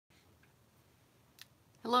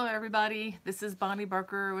Hello everybody, this is Bonnie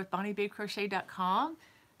Barker with BonnieBabeCrochet.com,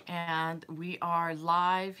 and we are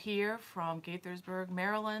live here from Gaithersburg,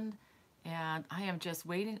 Maryland, and I am just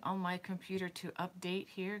waiting on my computer to update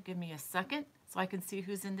here. Give me a second so I can see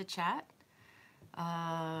who's in the chat. Make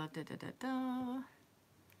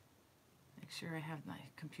sure I have my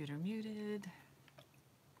computer muted.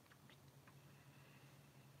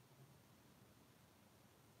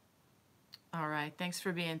 All right, thanks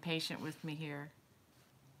for being patient with me here.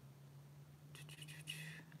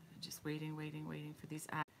 Just waiting for these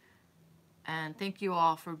ads. And thank you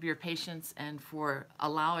all for your patience and for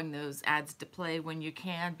allowing those ads to play when you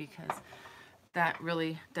can, because that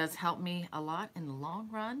really does help me a lot in the long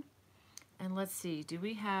run. And let's see, do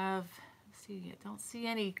we have, I don't see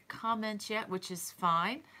any comments yet, which is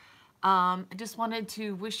fine. I just wanted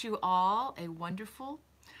to wish you all a wonderful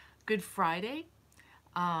Good Friday.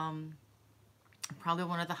 Probably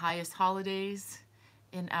one of the highest holidays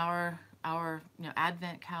in our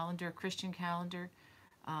Advent calendar, Christian calendar.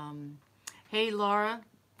 Hey Laura,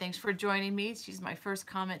 thanks for joining me. She's my first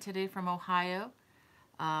comment today from Ohio.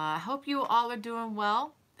 I hope you all are doing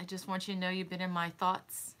well. I just want you to know you've been in my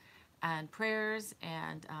thoughts and prayers,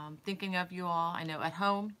 and thinking of you all. I know at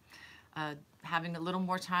home, having a little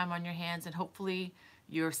more time on your hands, and hopefully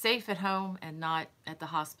you're safe at home and not at the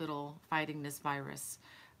hospital fighting this virus.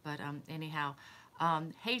 But anyhow,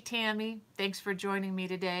 hey Tammy, thanks for joining me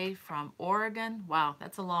today from Oregon. Wow,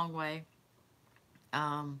 that's a long way.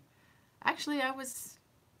 Actually, I was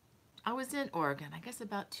in Oregon, I guess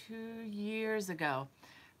about 2 years ago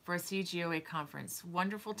for a CGOA conference.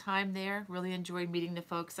 Wonderful time there. Really enjoyed meeting the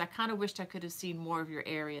folks. I kind of wished I could have seen more of your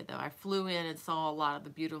area, though. I flew in and saw a lot of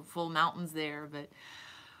the beautiful mountains there, but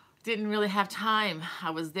didn't really have time.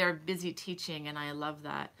 I was there busy teaching, and I love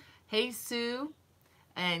that. Hey, Sue.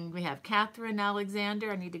 And we have Catherine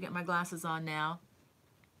Alexander. I need to get my glasses on now.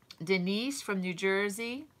 Denise from New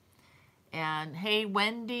Jersey. And hey,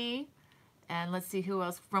 Wendy. And let's see who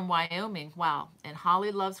else from Wyoming. Wow. And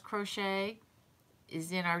Holly Loves Crochet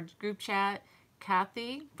is in our group chat.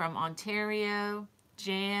 Kathy from Ontario.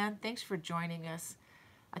 Jan, thanks for joining us.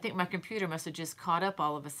 I think my computer must have just caught up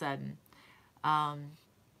all of a sudden.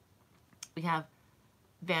 We have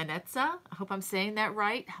Vanessa, I hope I'm saying that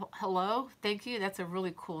right. Hello, thank you. That's a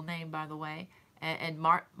really cool name, by the way. And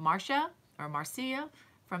Marcia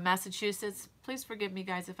from Massachusetts. Please forgive me,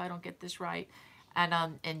 guys, if I don't get this right.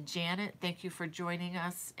 And Janet, thank you for joining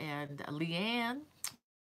us. And Leanne,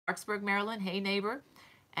 Clarksburg, Maryland. Hey, neighbor.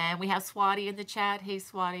 And we have Swati in the chat. Hey,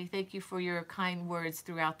 Swati, thank you for your kind words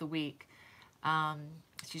throughout the week.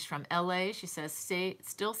 She's from LA. She says,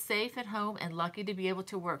 still safe at home and lucky to be able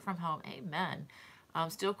to work from home. Amen. I'm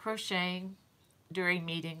still crocheting during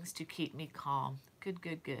meetings to keep me calm. Good,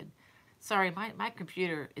 good, good. Sorry, my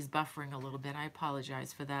computer is buffering a little bit. I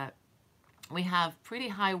apologize for that. We have pretty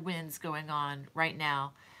high winds going on right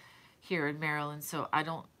now here in Maryland, so I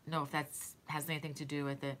don't know if that has anything to do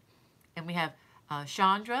with it. And we have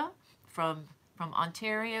Chandra from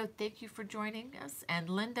Ontario. Thank you for joining us. And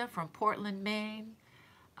Linda from Portland, Maine.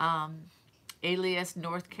 Alias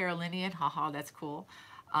North Carolinian. Haha, that's cool.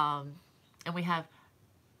 And we have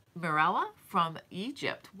Mirella from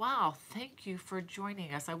Egypt. Wow, thank you for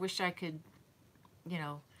joining us. I wish I could,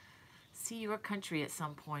 see your country at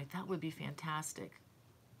some point. That would be fantastic.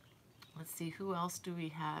 Let's see, who else do we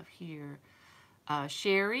have here?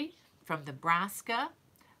 Sherry from Nebraska,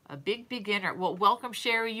 a big beginner. Well, welcome,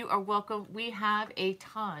 Sherry. You are welcome. We have a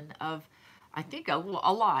ton of, I think a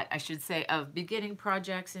lot, I should say, of beginning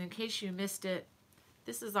projects. And in case you missed it,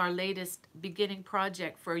 this is our latest beginning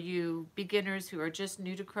project for you beginners who are just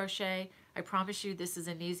new to crochet. I promise you this is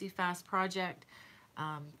an easy, fast project.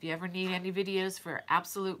 If you ever need any videos for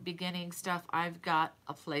absolute beginning stuff, I've got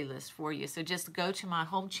a playlist for you. So just go to my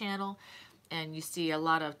home channel and you see a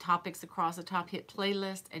lot of topics across the top. Hit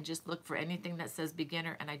playlist and just look for anything that says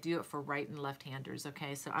beginner, and I do it for right and left-handers,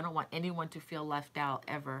 okay? So I don't want anyone to feel left out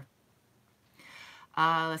ever.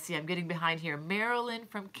 Let's see, I'm getting behind here. Marilyn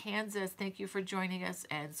from Kansas, thank you for joining us.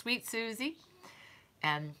 And Sweet Susie.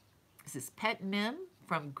 And this is Pet Mim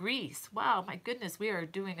from Greece. Wow, my goodness, we are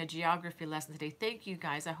doing a geography lesson today. Thank you,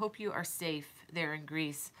 guys. I hope you are safe there in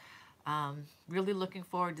Greece. Really looking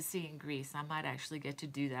forward to seeing Greece. I might actually get to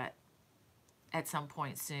do that at some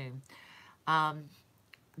point soon.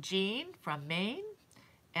 Jean from Maine.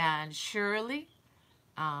 And Shirley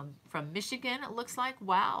from Michigan, it looks like.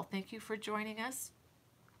 Wow, thank you for joining us.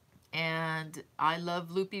 And I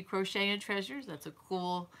love Loopy Crochet and Treasures. That's a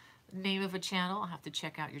cool name of a channel. I'll have to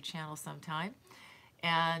check out your channel sometime.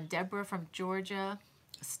 And Deborah from Georgia.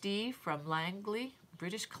 Steve from Langley,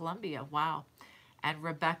 British Columbia. Wow. And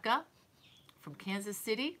Rebecca from Kansas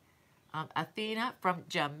City. Athena from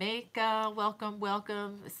Jamaica, welcome,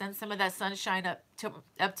 welcome. Send some of that sunshine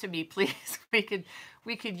up to me, please. We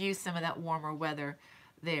could use some of that warmer weather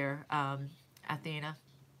there, Athena.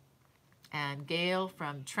 And Gail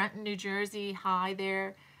from Trenton, New Jersey, hi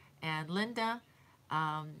there. And Linda,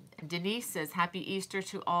 Denise says, Happy Easter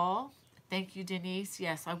to all. Thank you, Denise.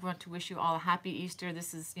 Yes, I want to wish you all a happy Easter.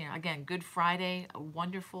 This is, again, Good Friday, a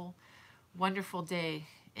wonderful, wonderful day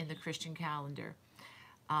in the Christian calendar.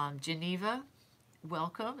 Geneva,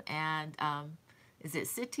 welcome. And is it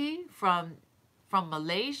Siti from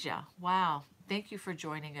Malaysia? Wow. Thank you for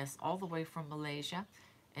joining us all the way from Malaysia.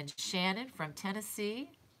 And Shannon from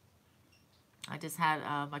Tennessee. I just had,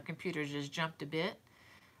 my computer just jumped a bit.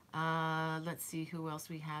 Let's see who else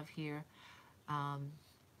we have here.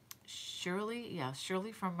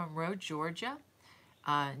 Shirley from Monroe, Georgia.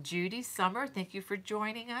 Judy Summer, thank you for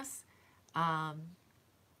joining us.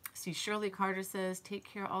 See, Shirley Carter says, take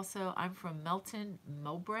care also. I'm from Melton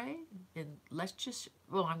Mowbray in Leicestershire.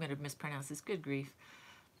 Well, I'm going to mispronounce this. Good grief.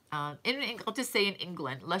 I'll just say in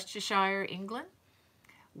England. Leicestershire, England.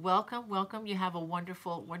 Welcome, welcome. You have a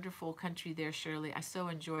wonderful, wonderful country there, Shirley. I so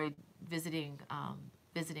enjoyed visiting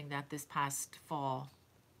that this past fall.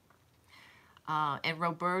 And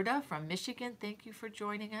Roberta from Michigan, thank you for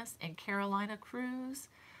joining us. And Carolina Cruz,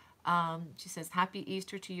 she says, Happy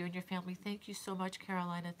Easter to you and your family. Thank you so much,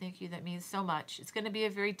 Carolina. Thank you. That means so much. It's going to be a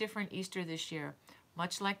very different Easter this year,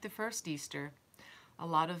 much like the first Easter. A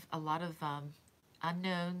lot of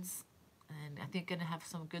unknowns, and I think going to have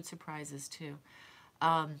some good surprises too.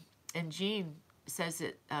 And Jean says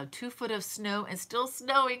it, 2 foot of snow and still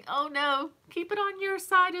snowing. Oh no, keep it on your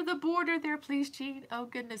side of the border there, please, Jean. Oh,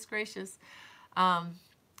 goodness gracious. And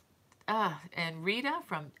Rita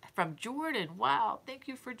from Jordan. Wow, thank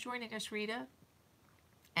you for joining us, Rita.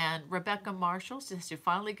 And Rebecca Marshall says she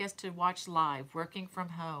finally gets to watch live, working from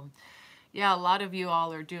home. Yeah, a lot of you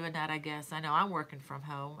all are doing that, I guess. I know I'm working from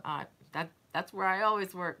home. That's where I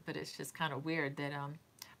always work, but it's just kind of weird that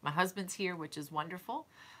my husband's here, which is wonderful,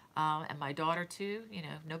 and my daughter too.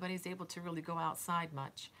 Nobody's able to really go outside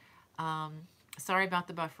much. Sorry about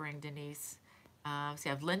the buffering, Denise. So you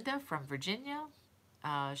have Linda from Virginia,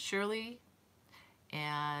 Shirley,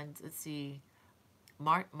 and let's see,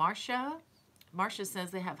 Marcia. Marcia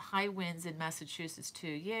says they have high winds in Massachusetts too.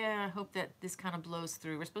 Yeah, I hope that this kind of blows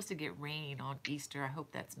through. We're supposed to get rain on Easter. I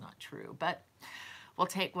hope that's not true, but we'll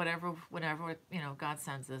take whatever God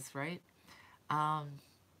sends us, right? And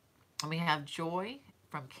we have Joy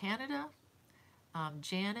from Canada.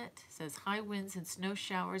 Janet says, high winds and snow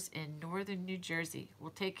showers in northern New Jersey. We'll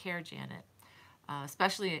take care, Janet.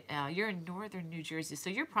 Especially, you're in northern New Jersey, so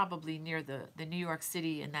you're probably near the New York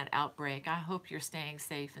City in that outbreak. I hope you're staying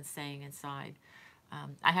safe and staying inside.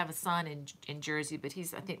 I have a son in Jersey, but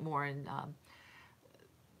he's, I think, more in,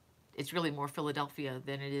 it's really more Philadelphia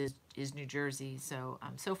than it is New Jersey. So,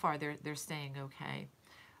 so far they're staying okay.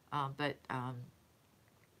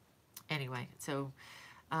 Anyway, so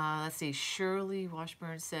let's see. Shirley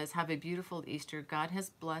Washburn says, have a beautiful Easter. God has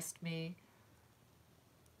blessed me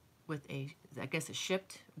with a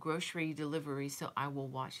shipped grocery delivery, so I will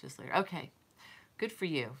watch this later. Okay, good for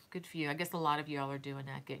you. Good for you. I guess a lot of y'all are doing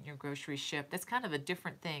that, getting your groceries shipped. That's kind of a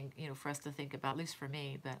different thing, for us to think about, at least for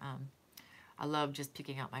me. But I love just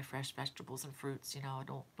picking out my fresh vegetables and fruits. I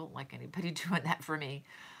don't like anybody doing that for me.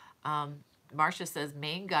 Marcia says,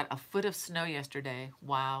 Maine got a foot of snow yesterday.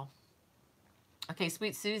 Wow. Okay,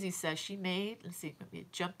 Sweet Susie says she made, let's see,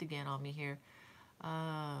 it jumped again on me here.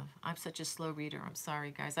 I'm such a slow reader. I'm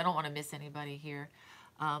sorry, guys. I don't want to miss anybody here.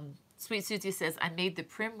 Sweet Susie says, I made the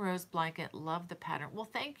primrose blanket. Love the pattern. Well,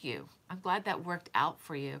 thank you. I'm glad that worked out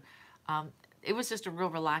for you. It was just a real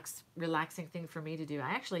relaxing thing for me to do. I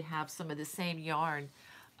actually have some of the same yarn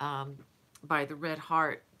by the Red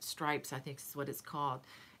Heart Stripes, I think is what it's called.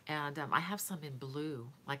 And I have some in blue,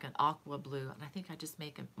 like an aqua blue. And I think I just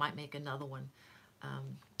might make another one.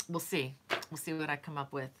 We'll see. We'll see what I come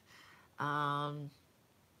up with.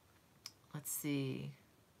 Let's see.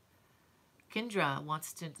 Kendra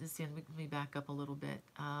wants to see, let me back up a little bit.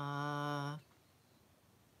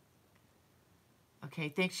 Okay,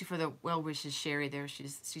 thanks you for the well wishes, Sherry. There, she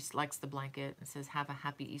likes the blanket and says, "Have a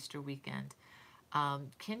happy Easter weekend."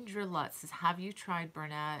 Kendra Lutz says, "Have you tried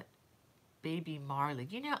Bernat Baby Marley?"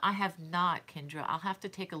 I have not, Kendra. I'll have to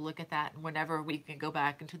take a look at that whenever we can go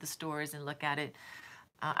back into the stores and look at it.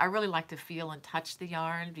 I really like to feel and touch the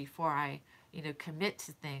yarn before I, commit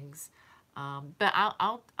to things. But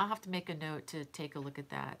I'll have to make a note to take a look at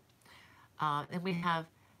that. And we have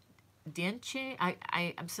Dienche.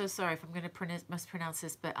 I'm so sorry if I'm going to mispronounce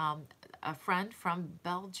this, but a friend from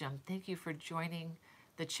Belgium. Thank you for joining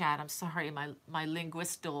the chat. I'm sorry, my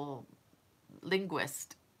linguistal.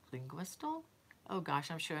 Oh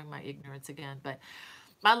gosh, I'm showing my ignorance again. But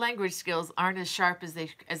my language skills aren't as sharp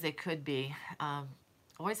as they could be.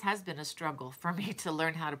 Always has been a struggle for me to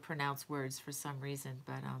learn how to pronounce words for some reason.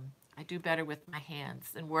 But I do better with my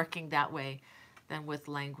hands and working that way than with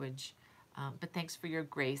language. But thanks for your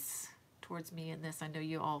grace towards me in this. I know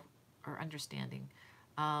you all are understanding.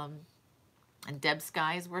 And Deb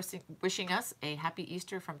Sky is wishing us a happy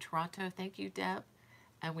Easter from Toronto. Thank you, Deb.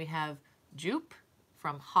 And we have Jupe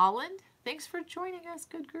from Holland. Thanks for joining us.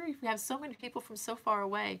 Good grief. We have so many people from so far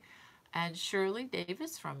away. And Shirley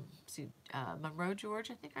Davis from Monroe,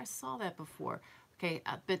 Georgia. I think I saw that before. Okay,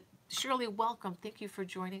 but Shirley, welcome. Thank you for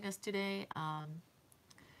joining us today.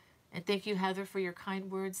 And thank you, Heather, for your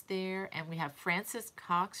kind words there. And we have Francis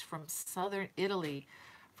Cox from Southern Italy.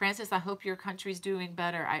 Francis, I hope your country's doing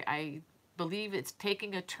better. I believe it's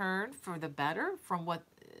taking a turn for the better from what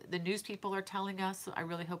the news people are telling us. So I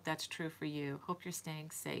really hope that's true for you. Hope you're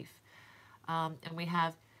staying safe. And we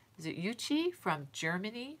have, is it Yuchi from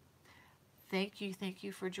Germany? Thank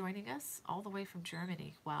you for joining us all the way from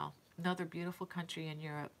Germany. Wow, another beautiful country in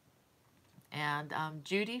Europe. And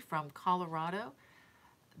Judy from Colorado.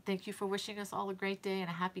 Thank you for wishing us all a great day and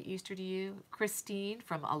a happy Easter to you. Christine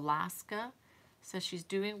from Alaska says she's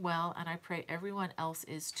doing well, and I pray everyone else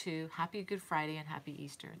is too. Happy Good Friday and happy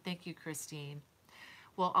Easter. Thank you, Christine.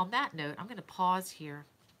 Well, on that note, I'm going to pause here.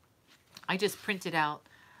 I just printed out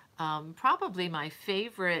probably my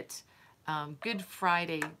favorite Good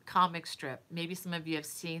Friday comic strip. Maybe some of you have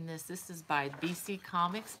seen this. This is by BC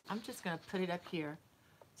Comics. I'm just going to put it up here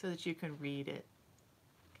so that you can read it.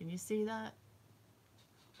 Can you see that?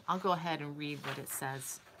 I'll go ahead and read what it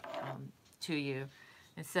says to you.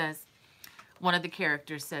 It says, one of the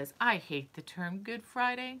characters says, I hate the term Good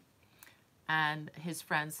Friday. And his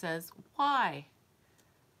friend says, why?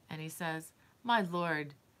 And he says, my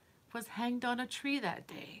Lord was hanged on a tree that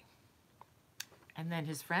day. And then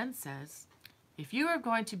his friend says, if you are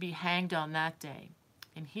going to be hanged on that day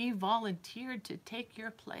and he volunteered to take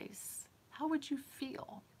your place, how would you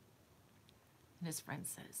feel? And his friend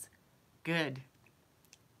says, good.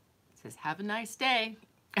 Says, have a nice day.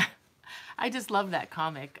 I just love that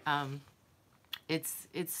comic. It's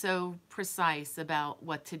so precise about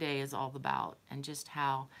what today is all about and just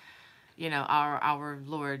how, you know, our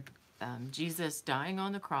Lord Jesus dying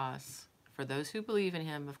on the cross for those who believe in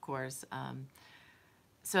him, of course,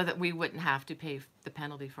 so that we wouldn't have to pay the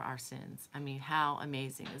penalty for our sins. I mean, how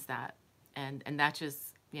amazing is that? And that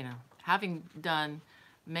just, you know, having done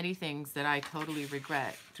many things that I totally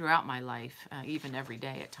regret throughout my life, even every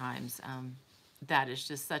day at times. That is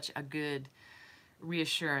just such a good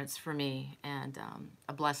reassurance for me and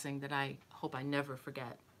a blessing that I hope I never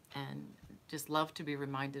forget, and just love to be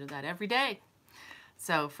reminded of that every day.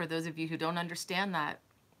 So for those of you who don't understand that,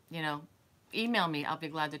 you know, email me. I'll be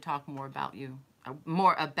glad to talk more about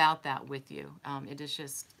that with you. It is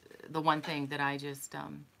just the one thing that I just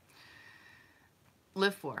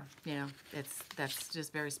live for, you know. That's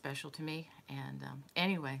just very special to me. And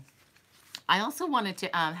anyway, I also wanted to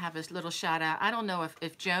have a little shout out. I don't know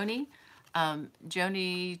if Joni,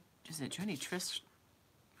 is it Joni Trish?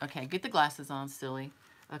 Okay, get the glasses on, silly.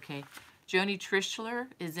 Okay, Joni Trishler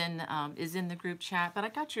is in the group chat. But I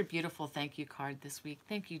got your beautiful thank you card this week.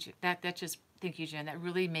 Thank you, thank you, Jen. That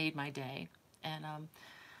really made my day, and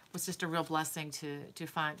was just a real blessing to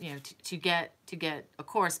find, you know, to get a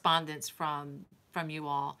correspondence from you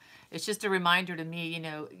all. It's just a reminder to me, you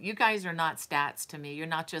know, you guys are not stats to me. You're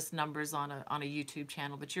not just numbers on a YouTube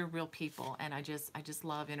channel, but you're real people, and I just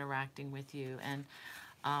love interacting with you, and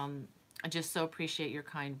I just so appreciate your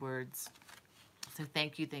kind words. So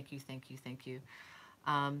thank you.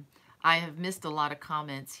 I have missed a lot of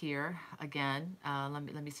comments here. Again,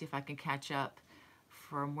 let me see if I can catch up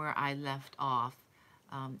from where I left off.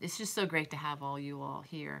 It's just so great to have all you all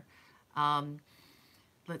here.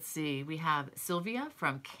 Let's see. We have Sylvia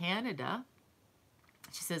from Canada.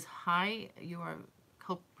 She says, hi,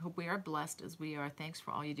 hope we are blessed as we are. Thanks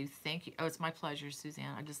for all you do. Thank you. Oh, it's my pleasure,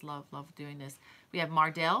 Suzanne. I just love doing this. We have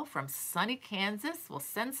Mardell from sunny Kansas. We'll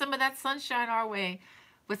send some of that sunshine our way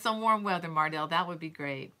with some warm weather, Mardell. That would be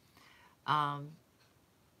great.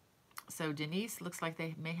 So Denise, looks like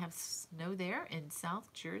they may have snow there in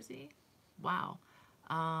South Jersey. Wow.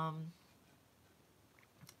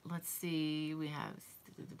 Let's see. We have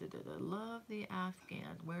love the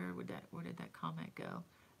Afghan. Where did that comment go?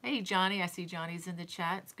 Hey Johnny, I see Johnny's in the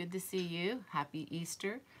chat. It's good to see you. Happy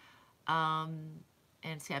Easter. And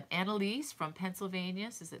so we have Annalise from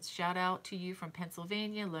Pennsylvania. Says it's shout out to you from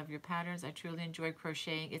Pennsylvania. Love your patterns. I truly enjoy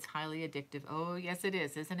crocheting. It's highly addictive. Oh yes, it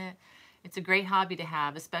is, isn't it? It's a great hobby to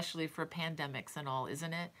have, especially for pandemics and all,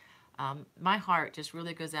 isn't it? My heart just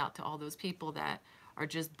really goes out to all those people that are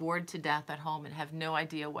just bored to death at home and have no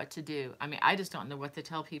idea what to do. I mean, I just don't know what to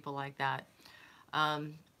tell people like that.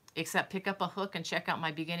 Except pick up a hook and check out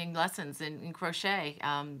my beginning lessons in crochet,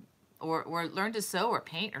 or learn to sew or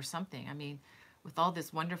paint or something. I mean, with all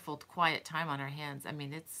this wonderful quiet time on our hands, I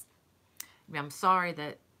mean, I'm sorry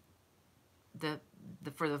that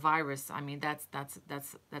for the virus. I mean, that's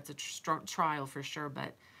a trial for sure.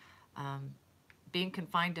 But being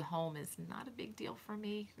confined to home is not a big deal for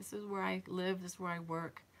me. This is where I live. This is where I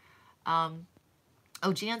work.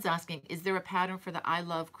 Oh, Jan's asking, is there a pattern for the I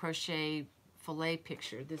Love Crochet Filet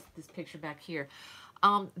picture? This picture back here.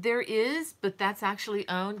 There is, but that's actually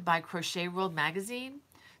owned by Crochet World Magazine.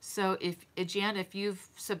 So Jan, if you've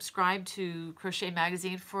subscribed to Crochet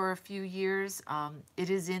Magazine for a few years, it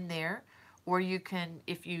is in there. Or you can,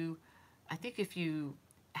 I think if you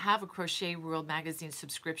have a Crochet World Magazine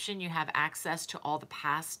subscription, you have access to all the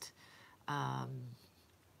past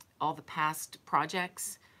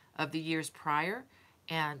projects of the years prior,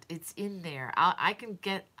 and it's in there.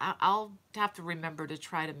 I'll have to remember to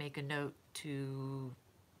try to make a note to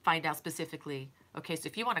find out specifically. Okay, so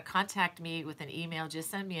if you want to contact me with an email, just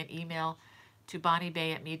send me an email to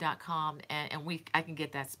bonniebay@me.com, and I can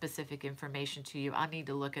get that specific information to you. I'll need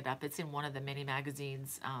to look it up. It's in one of the many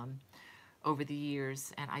magazines over the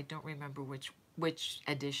years, and I don't remember which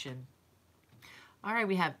edition. All right,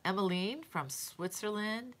 we have Emmeline from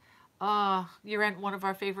Switzerland. You're in one of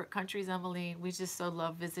our favorite countries, Emmeline. We just so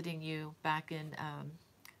love visiting you back in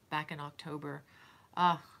October.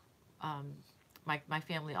 My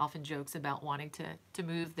family often jokes about wanting to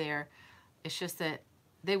move there. It's just that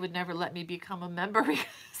they would never let me become a member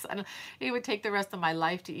because it would take the rest of my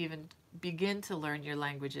life to even begin to learn your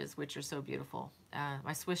languages, which are so beautiful.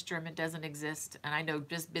 My Swiss German doesn't exist, and I know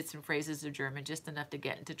just bits and phrases of German, just enough to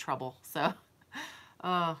get into trouble. So,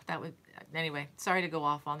 anyway, sorry to go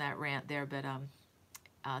off on that rant there, but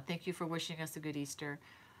thank you for wishing us a good Easter.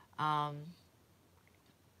 Let's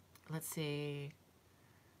see.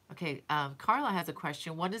 Okay, Carla has a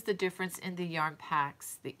question. What is the difference in the yarn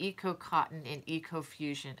packs, the Eco Cotton and Eco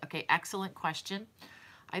Fusion? Okay, excellent question.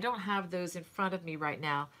 I don't have those in front of me right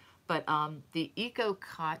now, but the Eco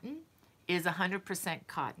Cotton is 100%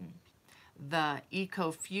 cotton. The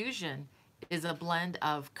Eco Fusion is a blend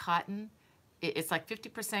of cotton. It's like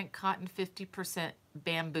 50% cotton, 50%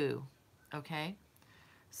 bamboo. Okay,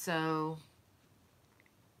 so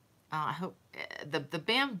I hope the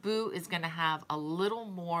bamboo is going to have a little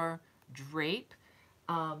more drape.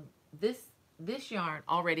 This yarn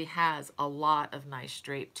already has a lot of nice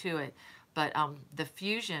drape to it, but the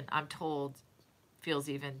Fusion, I'm told, feels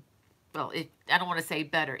even, well, I don't want to say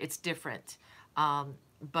better, it's different.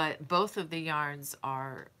 But both of the yarns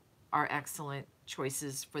are excellent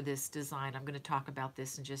choices for this design. I'm going to talk about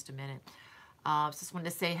this in just a minute. Just wanted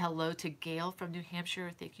to say hello to Gail from New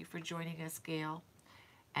Hampshire. Thank you for joining us, Gail.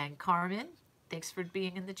 And Carmen, thanks for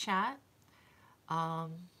being in the chat.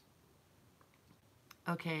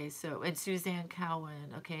 Okay, so, and Suzanne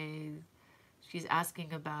Cowan, okay, she's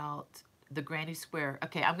asking about the Granny Square.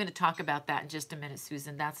 Okay, I'm going to talk about that in just a minute,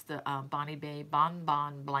 Susan. That's the Bonnie Bay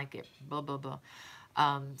Bonbon Blanket, blah, blah, blah.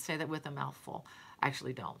 Say that with a mouthful.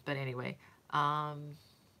 Actually don't, but anyway.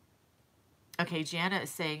 Okay, Jana is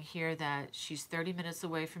saying here that she's 30 minutes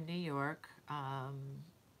away from New York,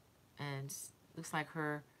 and looks like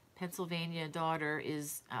her Pennsylvania daughter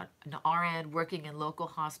is an RN working in local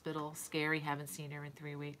hospital. Scary, haven't seen her in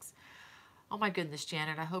 3 weeks. Oh my goodness,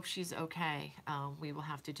 Janet, I hope she's okay. We will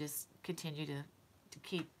have to just continue to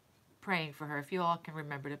keep praying for her. If you all can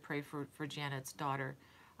remember to pray for Janet's daughter,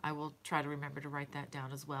 I will try to remember to write that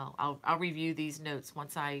down as well. I'll review these notes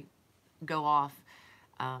once I go off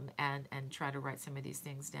and try to write some of these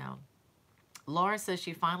things down. Laura says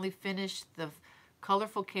she finally finished the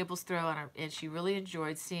colorful cables throw, and she really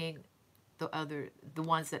enjoyed seeing the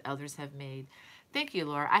ones that others have made. Thank you,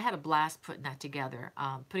 Laura. I had a blast putting that together,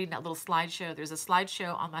 putting that little slideshow. There's a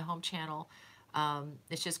slideshow on my home channel.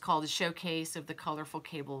 It's just called a showcase of the colorful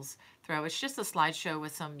cables throw. It's just a slideshow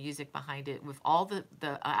with some music behind it with all the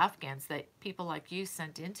Afghans that people like you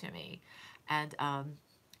sent in to me. And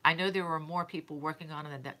I know there were more people working on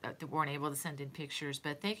it that weren't able to send in pictures,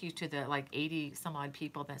 but thank you to the like 80 some odd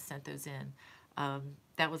people that sent those in.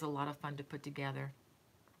 That was a lot of fun to put together.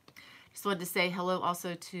 Just wanted to say hello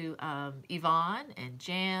also to Yvonne and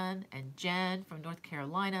Jan and Jen from North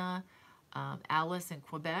Carolina, Alice in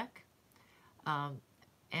Quebec.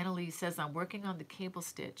 Annalise says, I'm working on the cable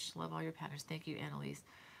stitch. Love all your patterns. Thank you, Annalise.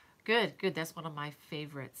 Good, good. That's one of my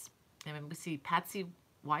favorites. And we see Patsy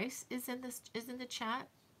Weiss is in the chat.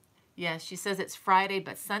 Yes, she says it's Friday,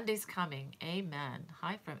 but Sunday's coming. Amen.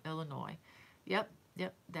 Hi from Illinois. Yep,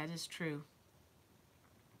 yep, that is true.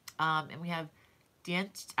 And we have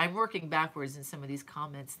I'm working backwards in some of these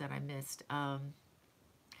comments that I missed.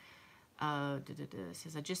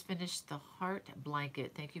 Says, I just finished the heart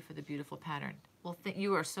blanket. Thank you for the beautiful pattern. Well,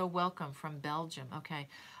 you are so welcome from Belgium. Okay.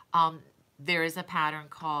 There is a pattern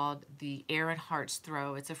called the Aaron Heart's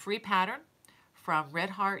Throw. It's a free pattern from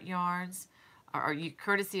Red Heart Yarns, or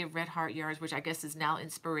courtesy of Red Heart Yarns, which I guess is now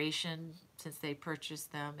Inspiration since they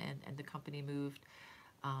purchased them and the company moved.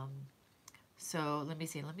 So let me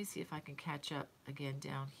see if I can catch up again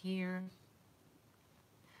down here.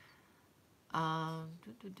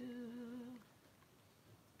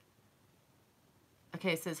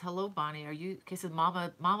 Okay, it says, hello, Bonnie. Are you, okay, it says,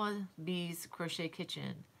 Mama B's Crochet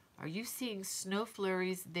Kitchen. Are you seeing snow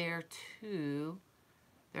flurries there too?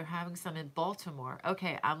 They're having some in Baltimore.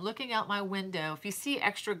 Okay, I'm looking out my window. If you see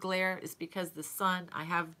extra glare, it's because the sun, I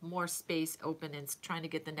have more space open and trying to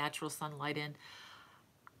get the natural sunlight in.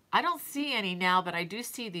 I don't see any now, but I do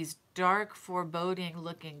see these dark, foreboding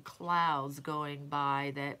looking clouds going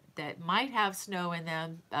by that might have snow in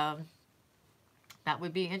them. That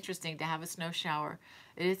would be interesting to have a snow shower.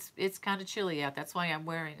 It's kind of chilly out. That's why I'm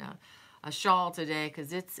wearing a shawl today,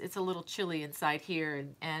 because it's a little chilly inside here.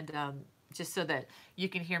 And just so that you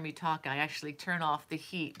can hear me talk, I actually turn off the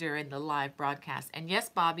heat during the live broadcast. And yes,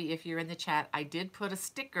 Bobby, if you're in the chat, I did put a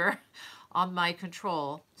sticker on my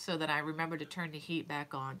control so that I remember to turn the heat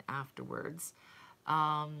back on afterwards.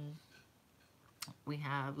 We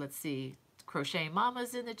have, let's see, Crochet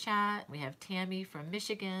Mama's in the chat. We have Tammy from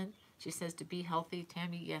Michigan. She says to be healthy.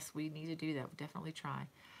 Tammy, yes, we need to do that. We'll definitely try.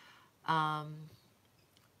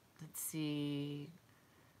 Let's see.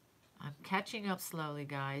 I'm catching up slowly,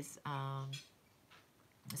 guys.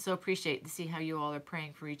 So appreciate to see how you all are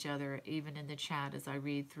praying for each other, even in the chat as I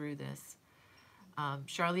read through this.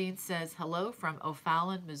 Charlene says, hello from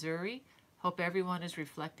O'Fallon, Missouri. Hope everyone is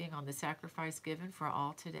reflecting on the sacrifice given for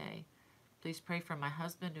all today. Please pray for my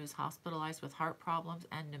husband who is hospitalized with heart problems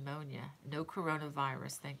and pneumonia. No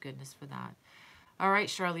coronavirus. Thank goodness for that. All right,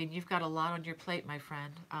 Charlene, you've got a lot on your plate, my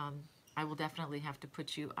friend. I will definitely have to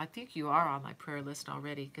put you, I think you are on my prayer list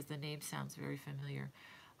already because the name sounds very familiar.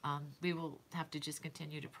 We will have to just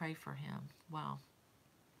continue to pray for him. Wow.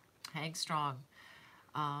 Hang strong.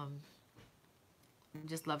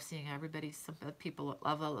 Just love seeing everybody. Some people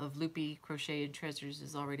of Loopy Crochet and Treasures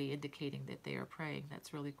is already indicating that they are praying.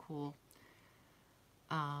 That's really cool.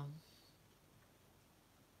 All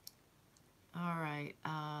right,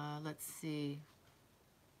 let's see.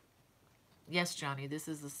 Yes, Johnny, this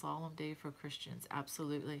is a solemn day for Christians.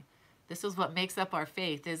 Absolutely. This is what makes up our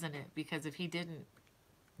faith, isn't it? Because if he didn't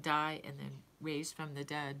die and then raised from the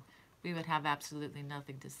dead, we would have absolutely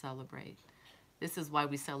nothing to celebrate. This is why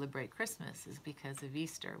we celebrate Christmas, is because of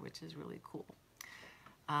Easter, which is really cool.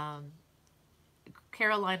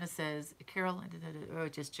 Carolina says, oh,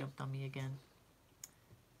 it just jumped on me again.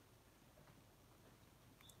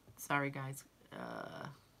 Sorry, guys.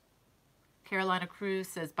 Carolina Cruz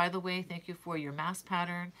says, by the way, thank you for your mask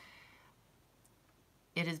pattern.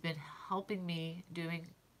 It has been helping me doing,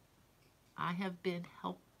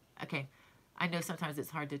 okay. I know sometimes it's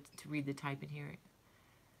hard to read the type in here.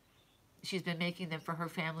 She's been making them for her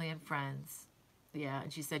family and friends. Yeah,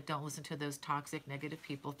 and she said, don't listen to those toxic, negative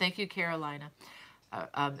people. Thank you, Carolina.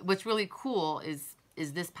 What's really cool is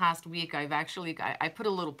this past week, I put a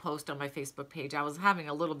little post on my Facebook page. I was having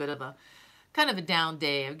a little bit of a kind of a down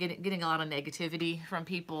day. I'm getting a lot of negativity from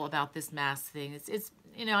people about this mask thing. It's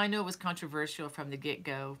you know, I know it was controversial from the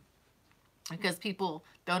get-go because people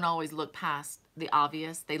don't always look past the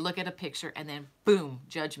obvious. They look at a picture and then boom,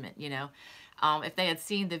 judgment, you know. If they had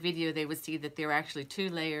seen the video, they would see that there are actually 2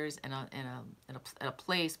 layers and a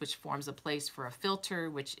place which forms a place for a filter,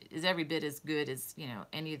 which is every bit as good as, you know,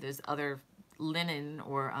 any of those other linen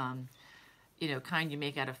or you know, kind you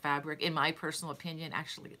make out of fabric. In my personal opinion,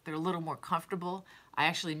 actually, they're a little more comfortable. I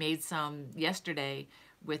actually made some yesterday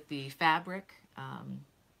with the fabric.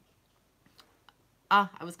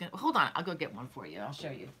 Hold on, I'll go get one for you. I'll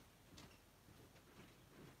show you.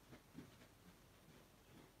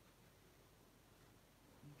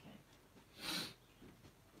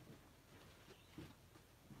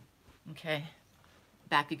 Okay,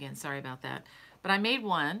 back again, sorry about that. But I made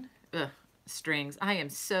one, strings. I am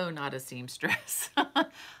so not a seamstress.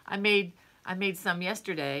 I made some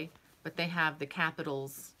yesterday, but they have the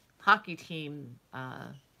Capitals hockey team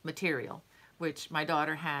material, which my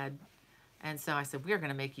daughter had And so I said, we're going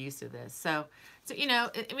to make use of this. So you know,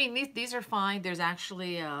 I mean, these are fine. There's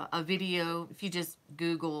actually a video. If you just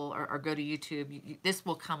Google or go to YouTube, this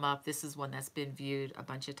will come up. This is one that's been viewed a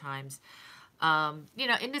bunch of times. You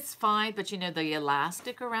know, and it's fine, but you know, the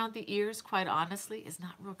elastic around the ears, quite honestly, is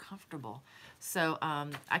not real comfortable. So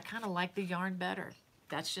I kind of like the yarn better.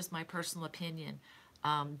 That's just my personal opinion.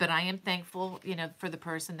 But I am thankful, you know, for the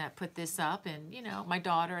person that put this up. And, you know, my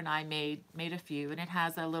daughter and I made a few, and it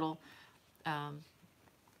has a little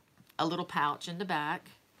pouch in the back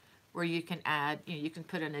where you can add, you know, you can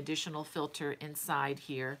put an additional filter inside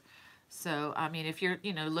here. So, I mean, if you're,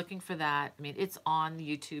 you know, looking for that, I mean, it's on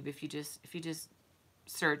YouTube. If you just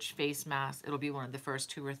search face mask, it'll be one of the first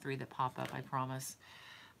 2 or 3 that pop up, I promise.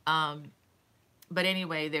 But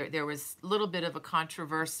anyway, there was a little bit of a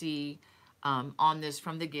controversy on this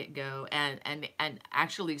from the get-go, and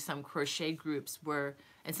actually some crochet groups were,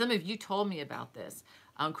 and some of you told me about this,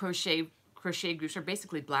 crochet groups are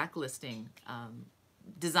basically blacklisting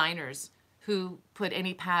designers who put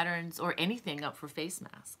any patterns or anything up for face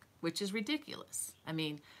mask, which is ridiculous. I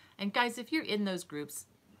mean, and guys, if you're in those groups,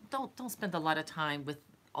 don't spend a lot of time with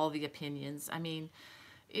all the opinions. I mean,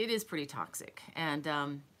 it is pretty toxic.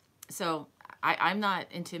 And so I'm not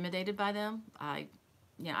intimidated by them. I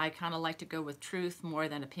kind of like to go with truth more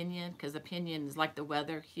than opinion, because opinion is like the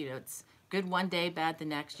weather. You know, it's good one day, bad the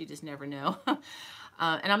next. You just never know.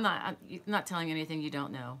 And I'm not telling anything you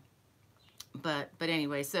don't know. But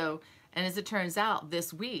anyway, so, and as it turns out,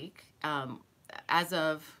 this week, as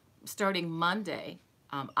of starting Monday,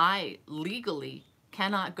 I legally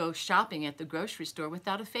cannot go shopping at the grocery store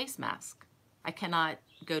without a face mask. I cannot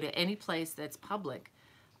go to any place that's public.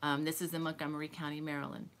 This is in Montgomery County,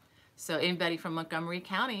 Maryland. So anybody from Montgomery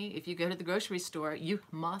County, if you go to the grocery store, you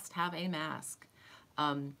must have a mask.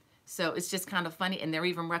 So it's just kind of funny, and they're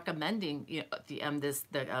even recommending, you know,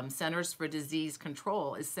 the Centers for Disease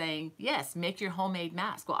Control is saying, yes, make your homemade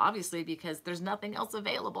mask. Well, obviously, because there's nothing else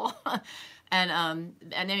available. And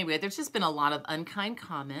anyway, there's just been a lot of unkind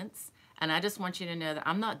comments, and I just want you to know that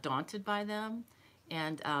I'm not daunted by them,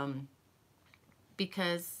 and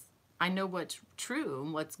because I know what's true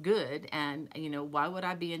and what's good, and you know, why would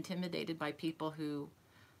I be intimidated by people who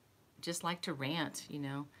just like to rant, you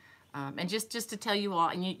know? And just to tell you all,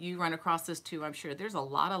 and you run across this too, I'm sure, there's a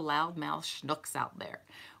lot of loudmouth schnooks out there.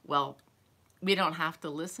 Well, we don't have to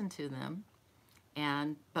listen to them,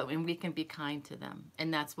 but we can be kind to them,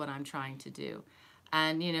 and that's what I'm trying to do.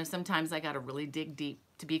 And you know, sometimes I got to really dig deep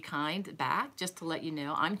to be kind back, just to let you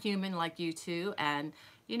know I'm human like you too, and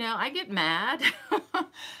you know, I get mad,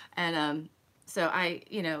 and so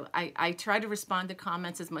I try to respond to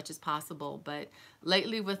comments as much as possible, but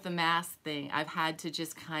lately with the mask thing, I've had to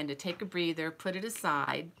just kind of take a breather, put it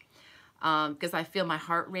aside, because I feel my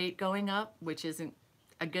heart rate going up, which isn't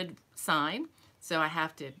a good sign. So I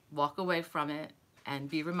have to walk away from it and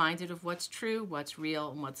be reminded of what's true, what's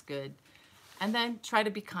real, and what's good. And then try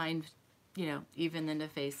to be kind, you know, even in the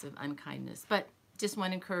face of unkindness. But just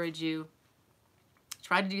want to encourage you,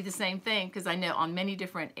 try to do the same thing, because I know on many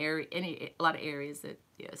different areas, a lot of areas that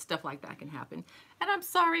stuff like that can happen. And I'm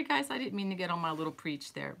sorry, guys, I didn't mean to get on my little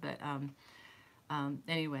preach there, but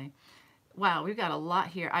anyway, wow, we've got a lot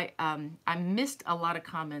here. I missed a lot of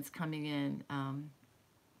comments coming in.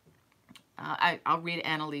 I'll read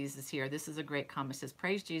Annalise's here. This is a great comment. It says,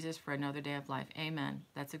 praise Jesus for another day of life. Amen.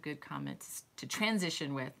 That's a good comment to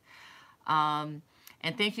transition with.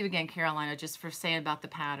 And thank you again, Carolina, just for saying about the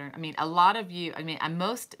pattern. I mean, a lot of you, I mean,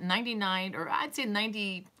 most 99, or I'd say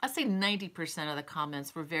 90% of the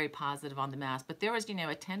comments were very positive on the mask, but there was, you know,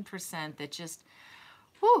 a 10% that just,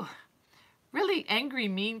 whew, really angry,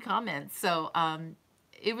 mean comments. So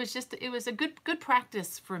it was a good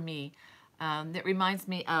practice for me. That reminds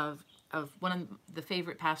me of one of the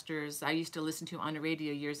favorite pastors I used to listen to on the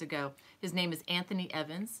radio years ago. His name is Anthony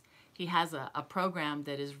Evans. He has a program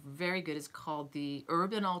that is very good. It's called The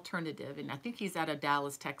Urban Alternative, and I think he's out of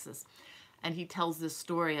Dallas, Texas. And he tells this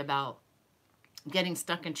story about getting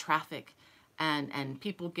stuck in traffic, and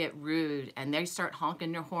people get rude, and they start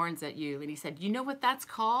honking their horns at you. And he said, you know what that's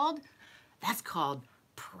called? That's called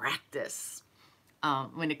practice.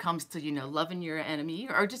 When it comes to, you know, loving your enemy,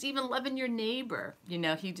 or just even loving your neighbor. You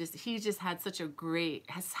know, he just had such a great,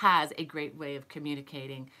 has a great way of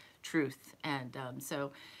communicating truth. And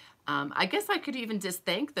so I guess I could even just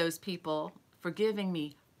thank those people for giving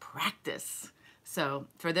me practice. So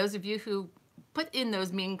for those of you who put in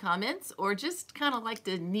those mean comments, or just kind of like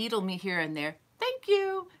to needle me here and there, thank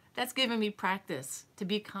you. That's given me practice to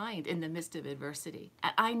be kind in the midst of adversity.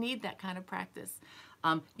 I need that kind of practice.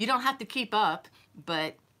 You don't have to keep up,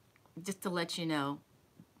 but just to let you know,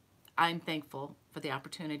 I'm thankful for the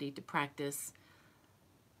opportunity to practice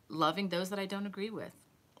loving those that I don't agree with.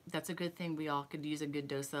 That's a good thing we all could use a good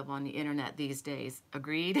dose of on the internet these days.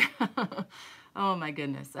 Agreed? Oh my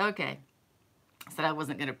goodness. Okay. I said I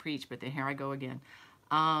wasn't going to preach, but then here I go again.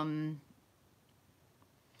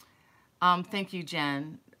 Thank you,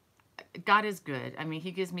 Jen. God is good. I mean, he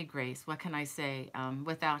gives me grace. What can I say?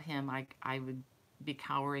 Without him, I would be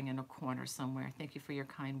cowering in a corner somewhere. Thank you for your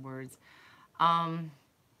kind words.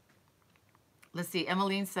 Let's see.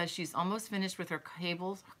 Emmeline says she's almost finished with her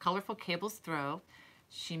cables, colorful cables throw.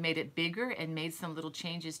 She made it bigger and made some little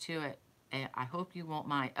changes to it. And I hope you won't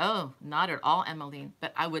mind. Oh, not at all, Emmeline.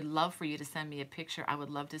 But I would love for you to send me a picture. I would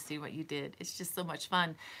love to see what you did. It's just so much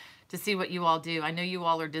fun to see what you all do. I know you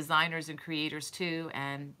all are designers and creators too.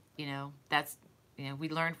 And, you know, that's, you know, we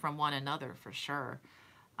learn from one another for sure.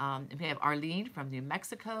 And we have Arlene from New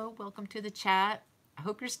Mexico. Welcome to the chat. I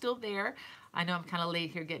hope you're still there. I know I'm kind of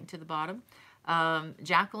late here getting to the bottom.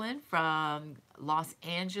 Jacqueline from Los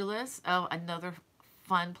Angeles. Oh, another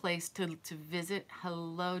fun place to visit.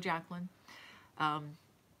 Hello, Jacqueline. And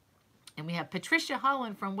we have Patricia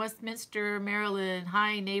Holland from Westminster, Maryland.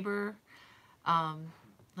 Hi, neighbor.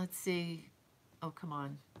 Let's see. Oh, come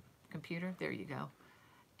on, computer. There you go.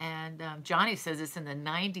 And Johnny says it's in the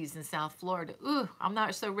 90s in South Florida. Ooh, I'm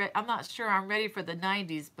not sure I'm ready for the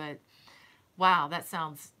 90s, but wow, that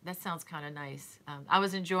sounds kind of nice. I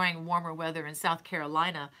was enjoying warmer weather in South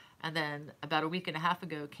Carolina, and then about a week and a half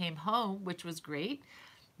ago came home, which was great,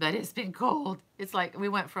 but it's been cold. It's like we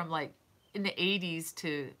went from like in the 80s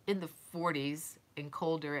to in the 40s and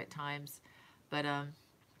colder at times. But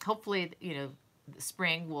hopefully, you know, the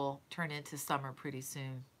spring will turn into summer pretty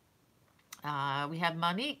soon. We have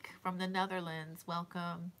Monique from the Netherlands.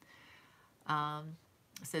 Welcome.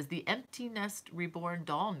 Says the Empty Nest Reborn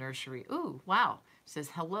Doll Nursery. Ooh, wow.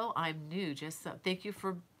 Says hello, I'm new. Just thank you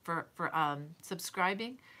for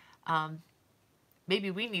subscribing.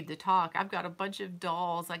 Maybe we need to talk. I've got a bunch of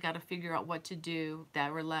dolls. I got to figure out what to do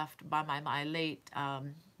that were left by my late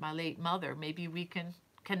mother. Maybe we can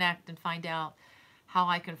connect and find out how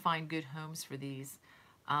I can find good homes for these.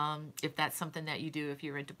 If that's something that you do, if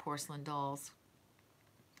you're into porcelain dolls.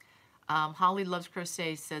 Holly Loves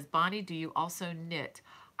Crochet says, Bonnie, do you also knit?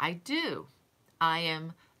 I do. I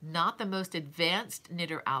am not the most advanced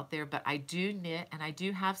knitter out there, but I do knit, and I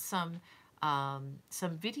do have some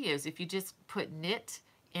videos. If you just put knit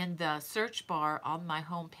in the search bar on my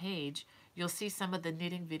home page, you'll see some of the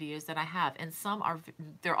knitting videos that I have, and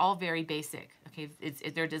they're all very basic. Okay,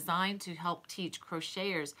 they're designed to help teach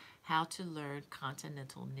crocheters how to learn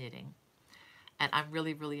continental knitting. And I'm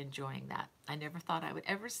really, really enjoying that. I never thought I would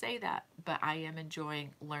ever say that, but I am enjoying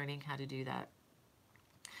learning how to do that.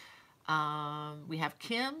 We have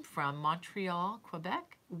Kim from Montreal,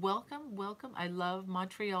 Quebec. Welcome, welcome. I love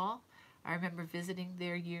Montreal. I remember visiting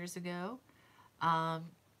there years ago.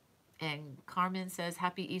 And Carmen says,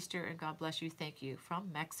 Happy Easter and God bless you. Thank you. From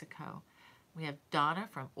Mexico. We have Donna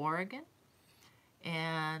from Oregon.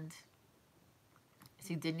 And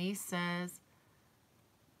see, Denise says,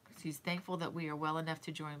 she's thankful that we are well enough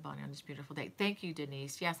to join Bonnie on this beautiful day. Thank you,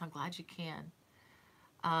 Denise. Yes, I'm glad you can.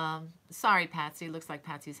 Sorry, Patsy. Looks like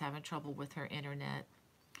Patsy's having trouble with her internet.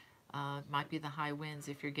 Might be the high winds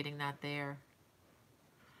if you're getting that there.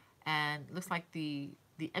 And looks like the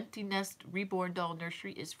Empty Nest Reborn Doll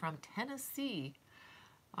Nursery is from Tennessee.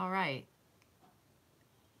 All right.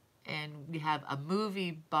 And we have a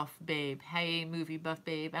movie buff babe. Hey, movie buff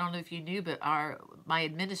babe. I don't know if you knew, but my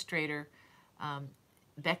administrator,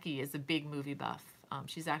 Becky, is a big movie buff.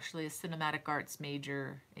 She's actually a cinematic arts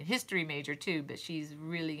major, and history major too, but she's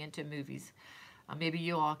really into movies. Maybe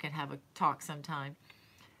you all can have a talk sometime.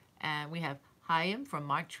 And we have Chaim from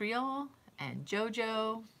Montreal and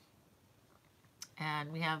Jojo.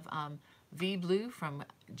 And we have V Blue from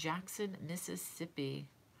Jackson, Mississippi.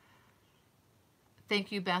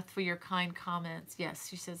 Thank you, Beth, for your kind comments. Yes,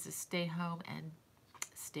 she says to stay home and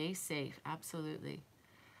stay safe. Absolutely.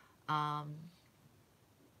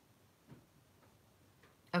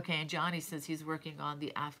 Okay, and Johnny says he's working on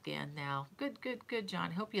the Afghan now. Good, good, good,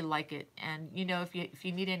 John. Hope you like it. And you know, if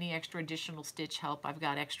you need any extra additional stitch help, I've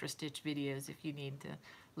got extra stitch videos if you need to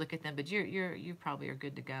look at them. But you probably are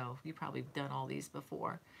good to go. You probably done all these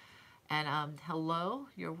before. And hello,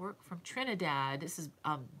 your work from Trinidad. This is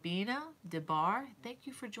Bina DeBar. Thank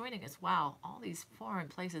you for joining us. Wow, all these foreign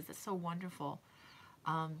places. That's so wonderful.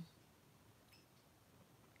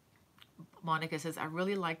 Monica says, I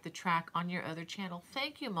really like the track on your other channel.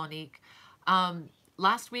 Thank you, Monique.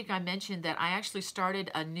 Last week I mentioned that I actually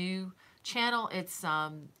started a new channel. It's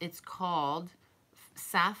called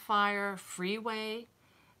Sapphire Freeway.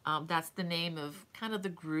 That's the name of kind of the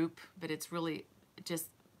group, but it's really just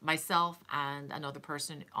myself and another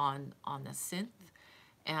person on the synth,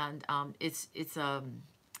 and it's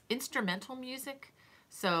instrumental music.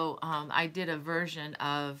 So I did a version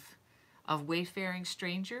of Wayfaring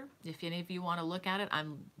Stranger. If any of you want to look at it,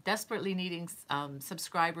 I'm desperately needing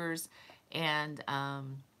subscribers and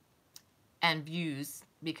and views,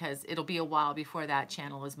 because it'll be a while before that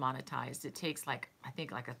channel is monetized. It takes like, I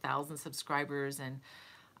think like 1,000 subscribers and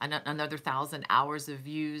another 1,000 hours of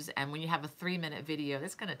views. And when you have a 3-minute video,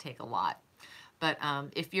 that's going to take a lot. But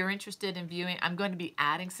if you're interested in viewing, I'm going to be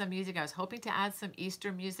adding some music. I was hoping to add some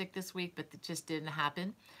Easter music this week, but it just didn't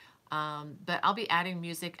happen. But I'll be adding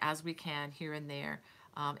music as we can here and there.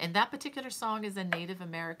 And that particular song is a Native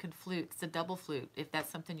American flute. It's a double flute, if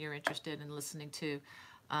that's something you're interested in listening to.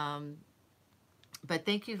 But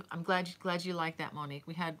thank you. I'm glad you like that, Monique.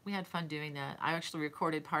 We had fun doing that. I actually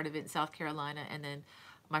recorded part of it in South Carolina, and then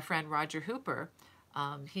my friend Roger Hooper,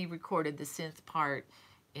 he recorded the synth part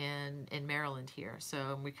in Maryland here.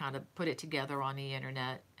 So we kind of put it together on the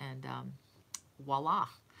internet, and voila.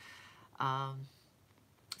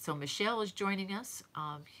 So Michelle is joining us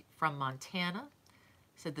from Montana.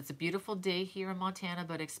 Said it's a beautiful day here in Montana,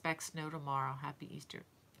 but expect snow tomorrow. Happy Easter.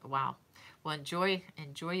 Wow. Well, enjoy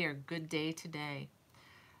your good day today.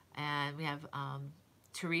 And we have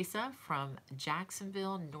Teresa from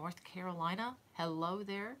Jacksonville, North Carolina. Hello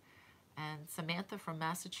there. And Samantha from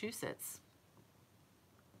Massachusetts.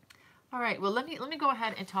 All right. Well, let me go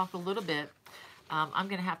ahead and talk a little bit. I'm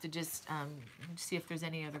going to have to just see if there's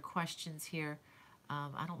any other questions here.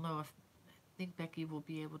 I don't know if I think Becky will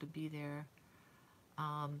be able to be there.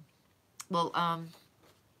 I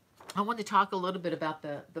want to talk a little bit about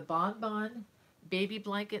the bonbon baby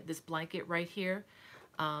blanket, this blanket right here.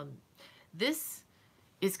 This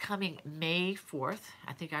is coming May 4th.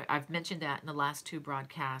 I think I've mentioned that in the last 2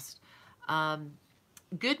 broadcasts.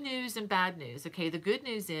 Good news and bad news. Okay, the good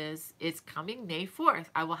news is it's coming May 4th.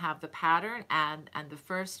 I will have the pattern and the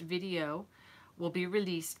first video will be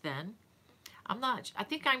released then. I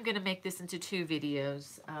think I'm going to make this into 2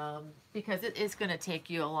 videos because it is going to take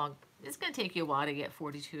you it's going to take you a while to get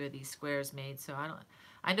 42 of these squares made. So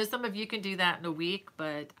I know some of you can do that in a week,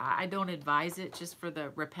 but I don't advise it just for the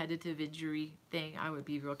repetitive injury thing. I would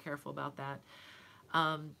be real careful about that.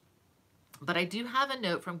 But I do have a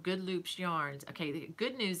note from Good Loops Yarns. Okay, the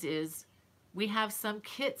good news is we have some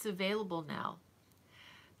kits available now.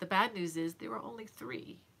 The bad news is there are only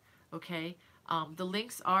 3. Okay. The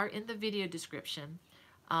links are in the video description.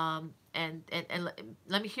 And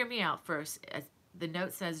let me hear me out first. As the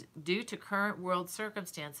note says, due to current world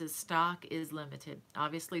circumstances, stock is limited.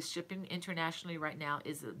 Obviously, shipping internationally right now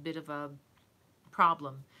is a bit of a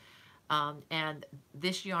problem. And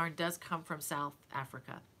this yarn does come from South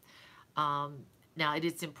Africa. Now, it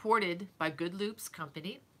is imported by Good Loops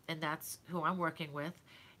Company, and that's who I'm working with.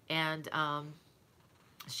 And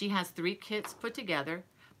she has 3 kits put together.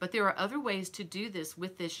 But there are other ways to do this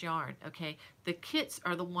with this yarn, okay? The kits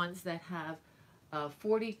are the ones that have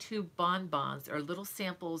 42 bonbons, or little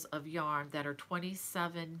samples of yarn that are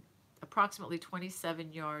approximately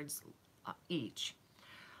 27 yards each.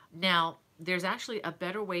 Now, there's actually a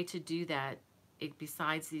better way to do that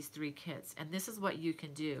besides these 3 kits, and this is what you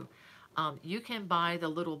can do. You can buy the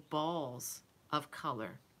little balls of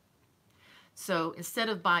color. So instead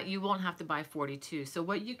of you won't have to buy 42. So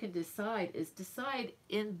what you can decide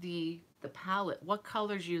in the palette what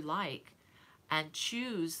colors you like and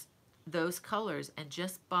choose those colors and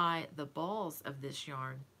just buy the balls of this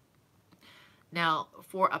yarn. Now,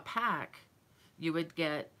 for a pack, you would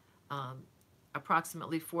get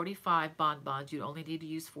approximately 45 bonbons. You'd only need to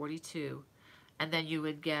use 42. And then you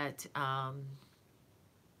would get,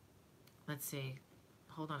 let's see,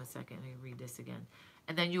 hold on a second, let me read this again.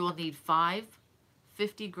 And then you will need 5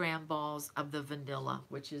 50-gram balls of the vanilla,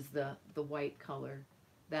 which is the white color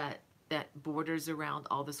that borders around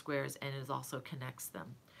all the squares and it also connects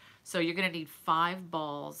them. So you're going to need 5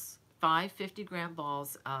 balls, 5 50-gram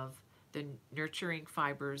balls of the Nurturing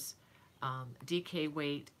Fibers DK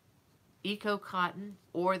weight Eco Cotton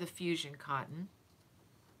or the Fusion Cotton.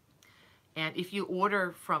 And if you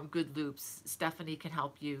order from Good Loops, Stephanie can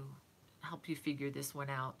help you figure this one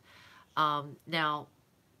out. Now,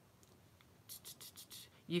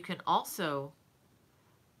 you can also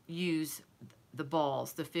use the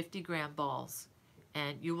balls, the 50-gram balls,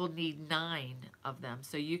 and you will need 9 of them.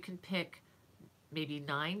 So you can pick maybe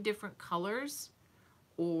 9 different colors,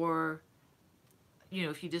 or, you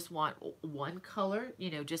know, if you just want one color, you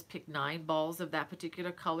know, just pick 9 balls of that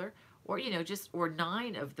particular color, or, you know, or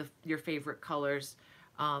 9 of your favorite colors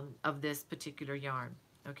of this particular yarn.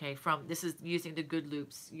 Okay, this is using the Good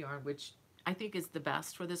Loops yarn, which I think is the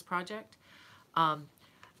best for this project.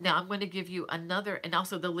 Now I'm going to give you another, and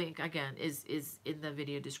also the link again is in the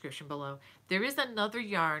video description below. There is another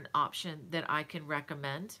yarn option that I can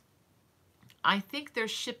recommend. I think they're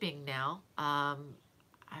shipping now. I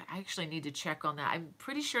actually need to check on that. I'm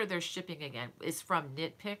pretty sure they're shipping again. It's from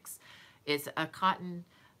Knit Picks. It's a cotton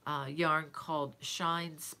yarn called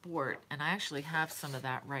Shine Sport, and I actually have some of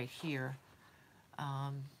that right here.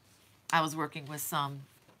 I was working with some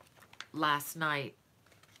last night.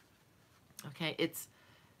 Okay, it's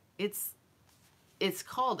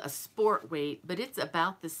called a sport weight, but it's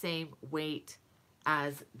about the same weight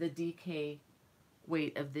as the DK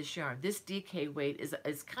weight of this yarn. This DK weight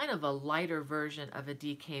is kind of a lighter version of a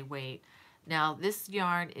DK weight. Now this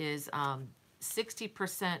yarn is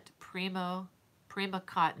 60% Prima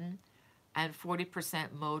cotton and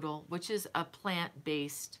 40% modal, which is a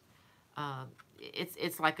plant-based.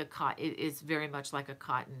 It's like a cotton. It is very much like a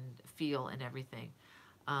cotton feel and everything.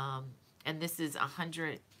 And this is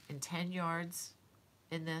 110 yards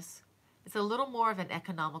in this. It's a little more of an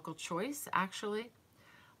economical choice, actually.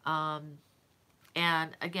 And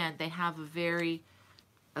again, they have a very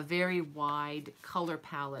wide color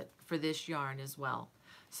palette for this yarn as well.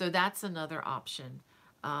 So that's another option.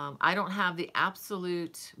 I don't have the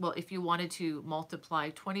absolute, well, if you wanted to multiply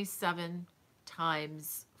 27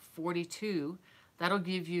 times 42, that'll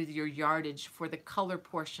give you your yardage for the color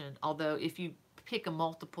portion. Although if you pick a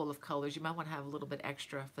multiple of colors, you might want to have a little bit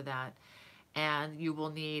extra for that. And you will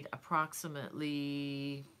need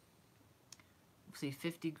approximately, let's see,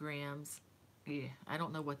 50 grams. Yeah, I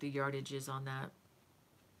don't know what the yardage is on that.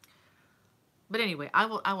 But anyway, I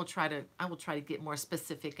will try to get more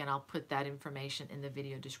specific, and I'll put that information in the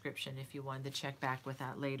video description if you wanted to check back with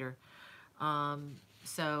that later.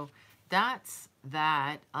 So that's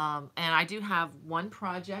that. And I do have one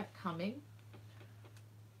project coming.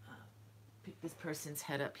 Pick this person's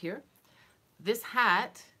head up here. This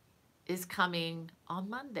hat is coming on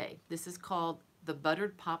Monday. This is called the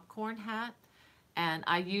Buttered Popcorn Hat. And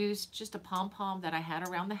I used just a pom-pom that I had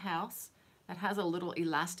around the house that has a little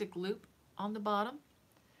elastic loop on the bottom.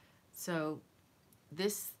 So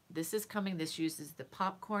this is coming. This uses the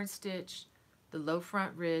popcorn stitch, the low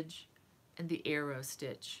front ridge, and the arrow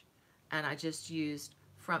stitch. And I just used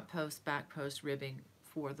front post, back post ribbing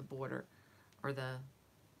for the border or the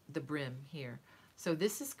brim here. So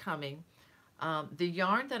this is coming. The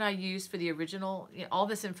yarn that I used for the original, you know, all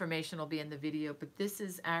this information will be in the video, but this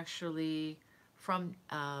is actually from,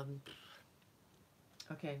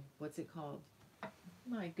 okay, what's it called?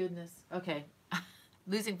 My goodness. Okay,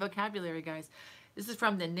 losing vocabulary, guys. This is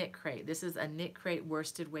from the Knit Crate. This is a Knit Crate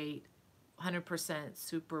worsted weight, 100%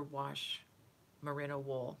 super wash merino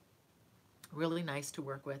wool. Really nice to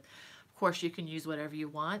work with. Of course, you can use whatever you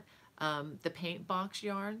want. The paint box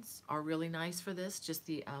yarns are really nice for this. Just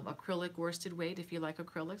the acrylic worsted weight, if you like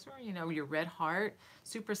acrylics, or you know, your Red Heart,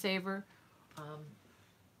 Super Saver.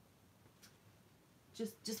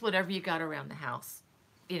 Just whatever you got around the house.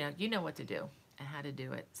 You know what to do and how to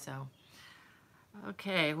do it. So,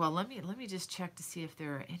 okay. Well, let me just check to see if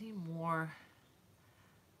there are any more.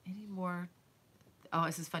 Oh,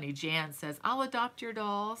 this is funny. Jan says, "I'll adopt your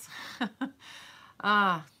dolls."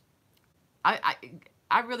 I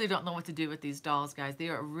really don't know what to do with these dolls, guys. They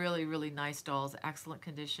are really, really nice dolls. Excellent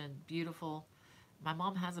condition, beautiful. My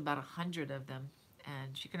mom has about 100 of them,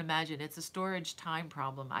 and you can imagine it's a storage time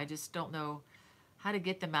problem. I just don't know how to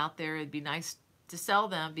get them out there. It'd be nice to sell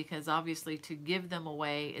them, because obviously to give them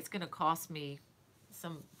away, it's going to cost me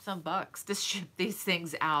some bucks to ship these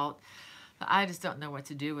things out. I just don't know what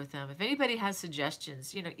to do with them. If anybody has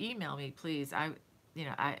suggestions, email me, please. I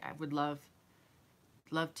would love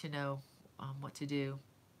to know what to do.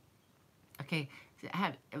 Okay, I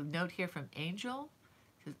have a note here from Angel.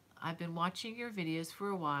 I've been watching your videos for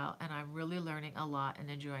a while, and I'm really learning a lot and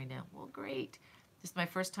enjoying them. Well, great. This is my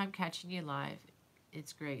first time catching you live.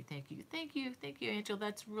 It's great. Thank you. Thank you. Thank you, Angel.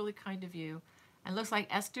 That's really kind of you. And looks like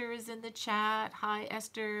Esther is in the chat. Hi,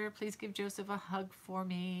 Esther. Please give Joseph a hug for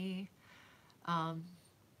me.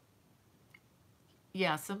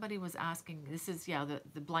 Yeah, somebody was asking. This is, yeah,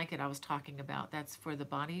 the blanket I was talking about. That's for the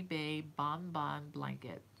Bonnie Bay Bonbon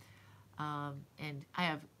blanket. And I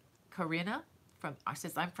have Karina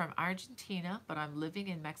says, I'm from Argentina, but I'm living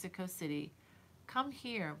in Mexico City. Come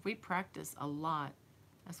here. We practice a lot.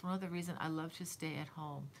 That's one of the reasons I love to stay at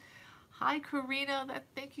home. Hi, Karina.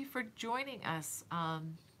 Thank you for joining us.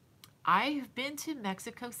 I've been to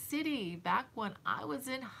Mexico City back when I was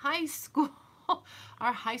in high school.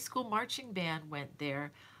 Our high school marching band went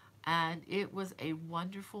there, and it was a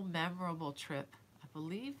wonderful, memorable trip. I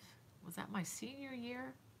believe Was that my senior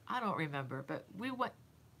year? I don't remember, but we went,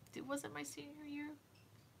 was it my senior year?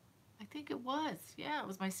 I think it was. Yeah, it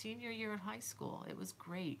was my senior year at high school. It was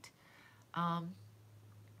great. Um,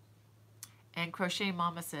 and Crochet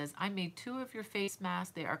Mama says, I made 2 of your face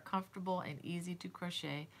masks. They are comfortable and easy to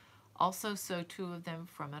crochet. Also sew 2 of them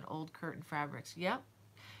from an old curtain fabrics. Yep,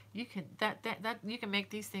 you can that you can make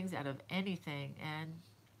these things out of anything. And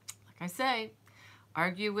like I say,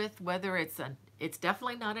 argue with whether it's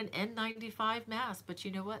definitely not an N95 mask, but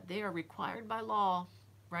you know what? They are required by law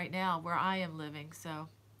right now where I am living. So,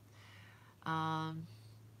 um,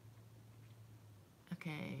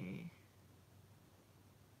 okay.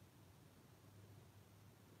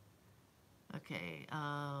 Okay,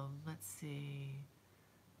 let's see.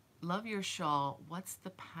 Love your shawl. What's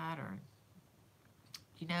the pattern?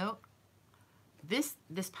 You know, this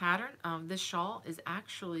pattern, this shawl is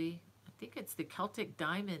actually, I think it's the Celtic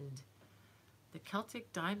Diamond. The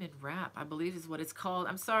Celtic Diamond wrap, I believe is what it's called.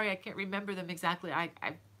 I'm sorry, I can't remember them exactly. I've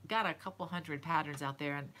got a couple hundred patterns out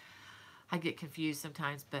there and I get confused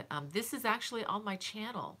sometimes, but this is actually on my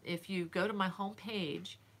channel. If you go to my home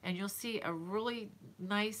page and you'll see a really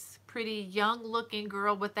nice, pretty, young looking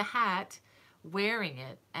girl with a hat wearing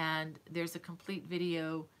it, and there's a complete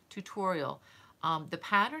video tutorial. The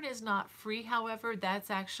pattern is not free, however. That's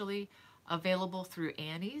actually available through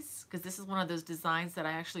Annie's, because this is one of those designs that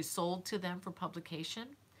I actually sold to them for publication.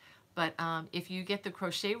 But if you get the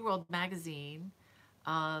Crochet World magazine,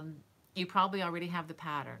 you probably already have the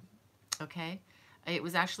pattern. Okay, it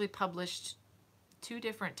was actually published 2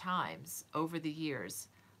 different times over the years.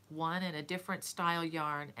 One in a different style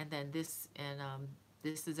yarn, and then this in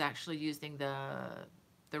this is actually using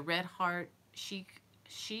the Red Heart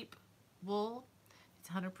sheep wool. It's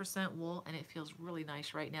 100% wool, and it feels really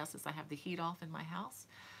nice right now since I have the heat off in my house.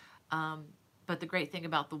 But the great thing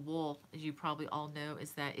about the wool, as you probably all know,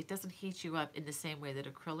 is that it doesn't heat you up in the same way that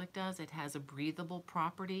acrylic does. It has a breathable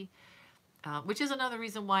property. Which is another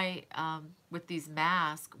reason why, with these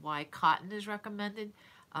masks, why cotton is recommended.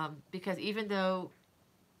 Because even though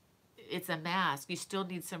it's a mask, you still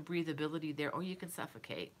need some breathability there, or you can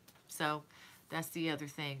suffocate. So that's the other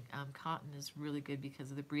thing. Cotton is really good because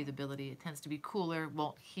of the breathability. It tends to be cooler,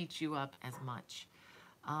 won't heat you up as much.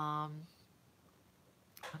 Let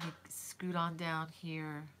me scoot on down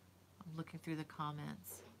here. I'm looking through the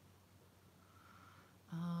comments.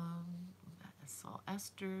 I saw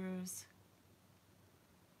Esther's.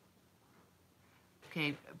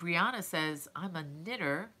 Okay, Brianna says, I'm a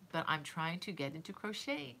knitter, but I'm trying to get into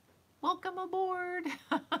crochet. Welcome aboard.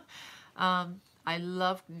 I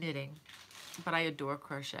love knitting, but I adore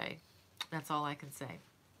crochet. That's all I can say.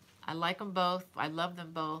 I like them both. I love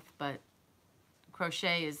them both, but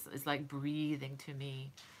crochet is like breathing to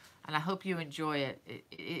me. And I hope you enjoy it.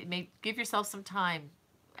 It may give yourself some time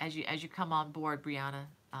as you come on board, Brianna.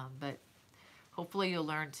 But hopefully you'll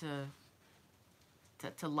learn to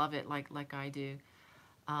love it like I do.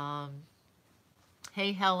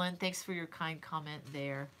 Hey Helen, thanks for your kind comment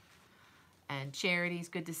there. And Charity's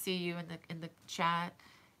good to see you in the chat.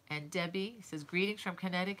 And Debbie says, greetings from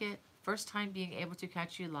Connecticut. First time being able to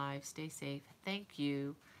catch you live. Stay safe. Thank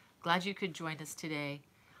you. Glad you could join us today.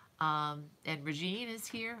 And Regine is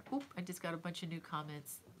here. Oop, I just got a bunch of new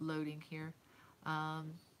comments loading here.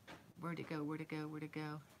 Where'd it go? Where'd it go? Where'd it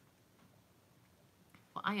go?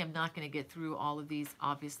 Well, I am not going to get through all of these,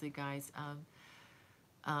 obviously, guys.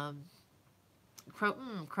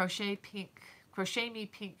 Crochet Me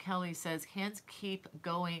Pink Kelly says, hands keep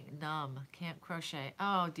going numb. Can't crochet.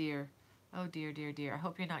 Oh, dear. Oh, dear, dear, dear. I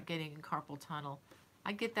hope you're not getting carpal tunnel.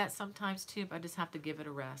 I get that sometimes, too, but I just have to give it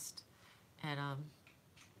a rest. And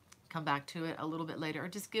come back to it a little bit later. Or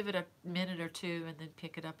just give it a minute or 2 and then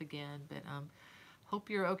pick it up again. But hope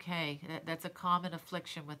you're okay. That's a common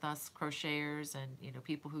affliction with us crocheters and, you know,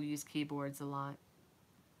 people who use keyboards a lot.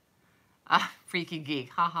 Ah, freaky geek.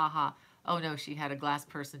 Ha, ha, ha. Oh, no, she had a glass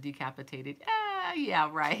person decapitated. Yeah,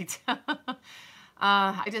 right.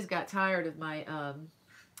 I just got tired of my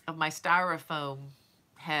styrofoam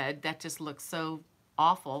head. That just looked so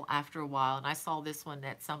awful after a while. And I saw this one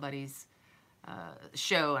at somebody's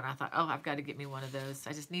show, and I thought, oh, I've got to get me one of those.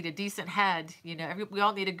 I just need a decent head. You know, we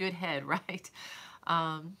all need a good head, right?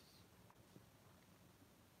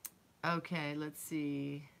 Okay, let's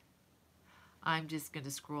see. I'm just going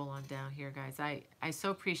to scroll on down here, guys. I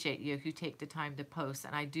so appreciate you who take the time to post,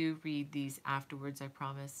 and I do read these afterwards, I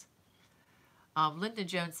promise. Linda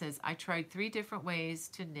Jones says, I tried 3 different ways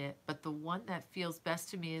to knit, but the one that feels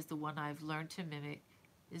best to me is the one I've learned to mimic,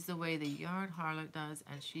 is the way the yarn harlot does,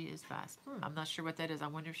 and she is fast. I'm not sure what that is. I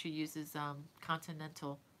wonder if she uses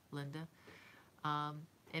Continental, Linda.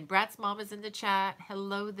 And Brat's mom is in the chat.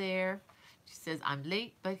 Hello there. She says, I'm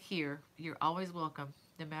late, but here. You're always welcome,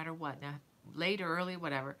 no matter what. Now, late or early,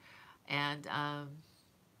 whatever. And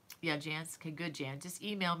yeah, Jan. Okay, good, Jan. Just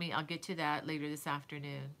email me. I'll get to that later this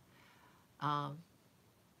afternoon.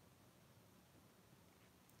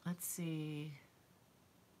 Let's see.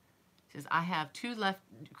 Says, I have two left.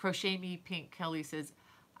 Crochet Me Pink Kelly says,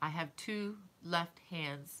 I have two left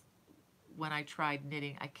hands when I tried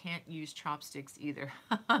knitting. I can't use chopsticks either.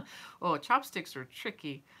 Oh, chopsticks are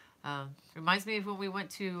tricky. Reminds me of when we went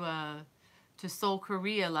to Seoul,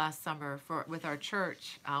 Korea last summer with our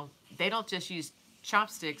church. They don't just use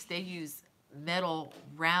chopsticks. They use metal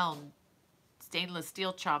round stainless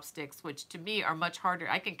steel chopsticks, which to me are much harder.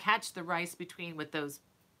 I can catch the rice between with those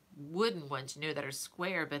wooden ones, you know, that are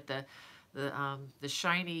square, but the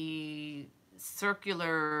shiny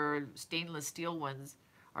circular stainless steel ones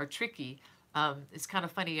are tricky. It's kind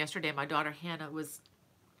of funny. Yesterday, my daughter Hannah was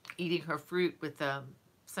eating her fruit with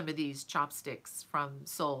some of these chopsticks from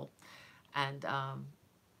Seoul, and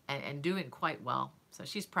doing quite well. So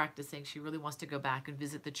she's practicing. She really wants to go back and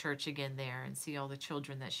visit the church again there and see all the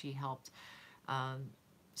children that she helped.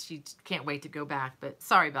 She can't wait to go back. But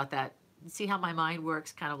sorry about that. See how my mind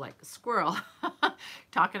works, kind of like a squirrel.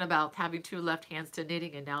 Talking about having two left hands to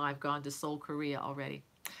knitting, and now I've gone to Seoul, Korea already.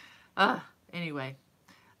 Anyway,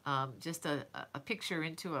 just a picture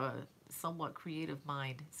into a somewhat creative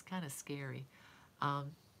mind. It's kind of scary.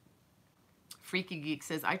 Freaky Geek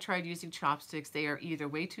says, I tried using chopsticks. They are either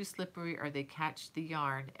way too slippery or they catch the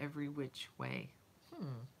yarn every which way.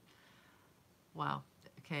 Wow.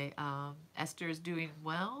 Okay. Esther is doing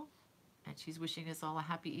well. And she's wishing us all a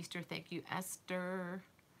happy Easter. Thank you, Esther.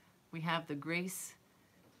 We have the Grace.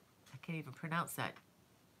 I can't even pronounce that.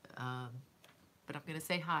 But I'm going to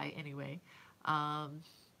say hi anyway. And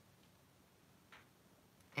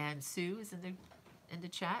Sue is in the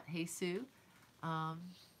chat. Hey, Sue. And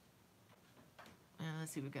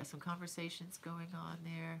let's see, we've got some conversations going on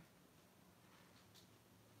there.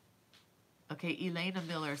 Okay, Elena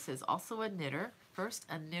Miller says, also a knitter. First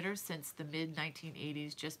a knitter since the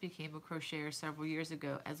mid-1980s, just became a crocheter several years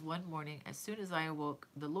ago, as one morning, as soon as I awoke,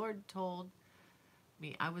 the Lord told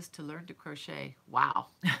me I was to learn to crochet. Wow.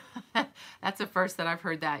 That's the first that I've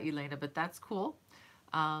heard that, Elena, but that's cool.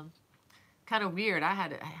 Kind of weird. I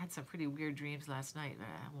had some pretty weird dreams last night.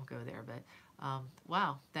 I won't go there, but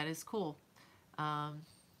wow, that is cool.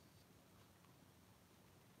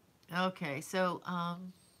 Okay, so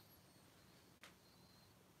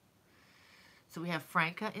so we have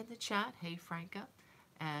Franca in the chat. Hey, Franca.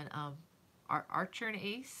 And our Archer and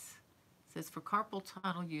Ace says, for carpal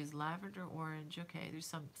tunnel, use lavender orange. Okay, there's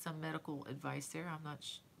some medical advice there. I'm not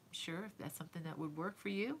sure if that's something that would work for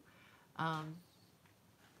you.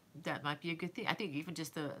 That might be a good thing. I think even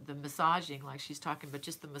just the massaging, like she's talking about,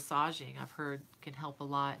 just the massaging, I've heard can help a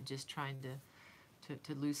lot, just trying to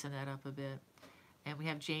loosen that up a bit. And we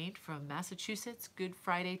have Jane from Massachusetts. Good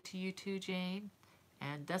Friday to you too, Jane.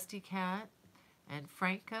 And Dusty Cat. And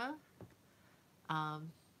Franca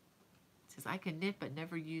says, I can knit but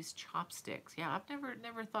never use chopsticks. Yeah, I've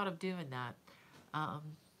never thought of doing that.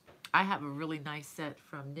 I have a really nice set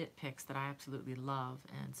from Knit Picks that I absolutely love,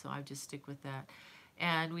 and so I just stick with that.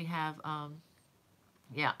 And we have,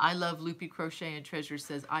 yeah, I love Loopy Crochet and Treasure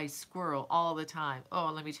says, I squirrel all the time.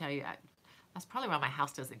 Oh, let me tell you, that's probably why my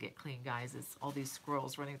house doesn't get clean, guys. It's all these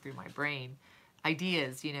squirrels running through my brain.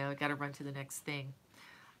 Ideas, you know, got to run to the next thing.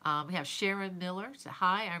 We have Sharon Miller. So,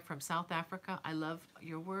 hi, I'm from South Africa. I love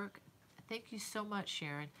your work. Thank you so much,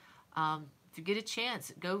 Sharon. If you get a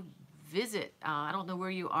chance, go visit. I don't know where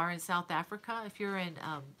you are in South Africa. If you're in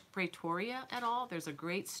Pretoria at all, there's a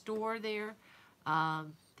great store there. I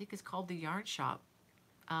think it's called the Yarn Shop.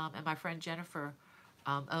 And my friend Jennifer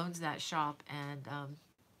owns that shop. And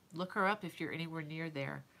look her up if you're anywhere near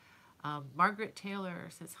there. Margaret Taylor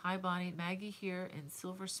says, hi, Bonnie. Maggie here in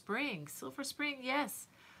Silver Spring. Silver Spring, yes.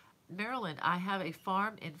 Maryland. I have a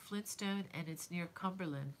farm in Flintstone, and it's near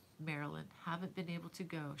Cumberland, Maryland. Haven't been able to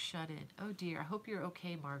go. Shut in. Oh, dear. I hope you're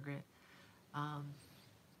okay, Margaret.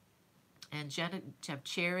 And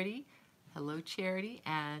Charity. Hello, Charity.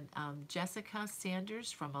 And Jessica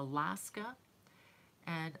Sanders from Alaska.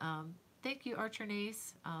 And thank you, Archer and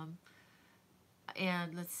Ace.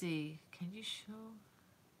 And let's see. Can you show?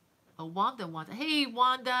 Oh, Wanda. Hey,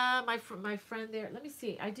 Wanda, my friend there. Let me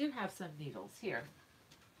see. I do have some needles here.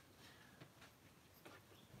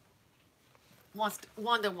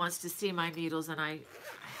 Wanda wants to see my needles, and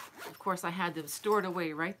of course, I had them stored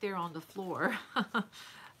away right there on the floor.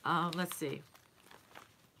 Let's see.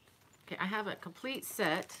 Okay, I have a complete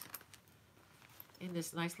set in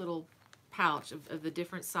this nice little pouch of the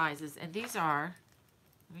different sizes, and these are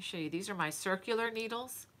Let me show you. These are my circular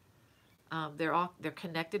needles. They're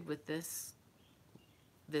connected with this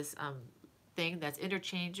thing that's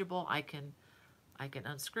interchangeable. I can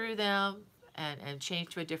unscrew them and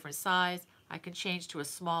change to a different size. I can change to a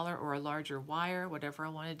smaller or a larger wire, whatever I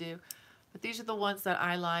want to do. But these are the ones that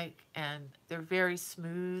I like, and they're very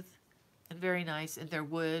smooth and very nice, and they're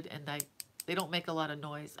wood, and they don't make a lot of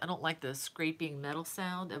noise. I don't like the scraping metal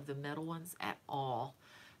sound of the metal ones at all.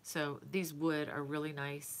 So these wood are really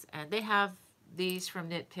nice, and they have these from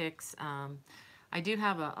Knit Picks. I do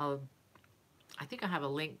have I think I have a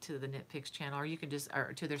link to the Knit Picks channel, or you can just,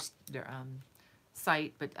 or to their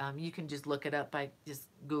site, but you can just look it up by just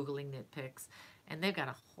Googling Knit Picks. And they've got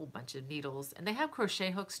a whole bunch of needles, and they have crochet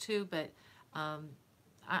hooks too, but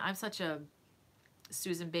I'm such a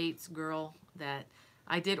Susan Bates girl that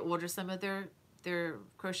I did order some of their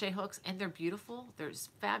crochet hooks, and they're beautiful. They're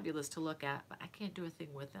fabulous to look at, but I can't do a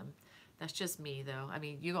thing with them. That's just me, though. I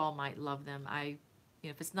mean, you all might love them.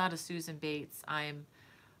 If it's not a Susan Bates, I'm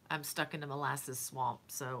stuck in a molasses swamp.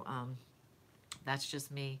 So that's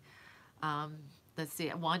just me. Let's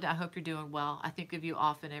see, Wanda, I hope you're doing well. I think of you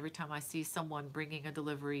often every time I see someone bringing a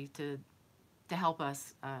delivery to help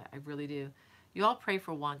us. I really do. You all pray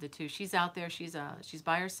for Wanda too. She's out there. She's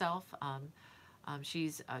by herself.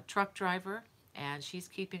 She's a truck driver, and she's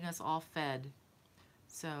keeping us all fed.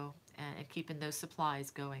 So and keeping those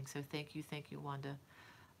supplies going. So thank you, Wanda.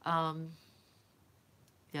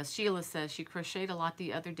 Yes, Sheila says she crocheted a lot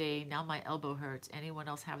the other day. Now my elbow hurts. Anyone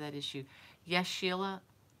else have that issue? Yes, Sheila.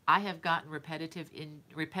 I have gotten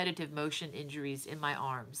repetitive motion injuries in my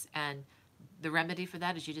arms, and the remedy for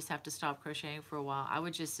that is you just have to stop crocheting for a while. I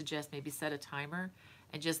would just suggest maybe set a timer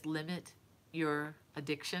and just limit your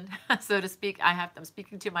addiction, so to speak. I'm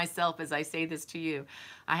speaking to myself as I say this to you.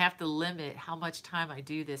 I have to limit how much time I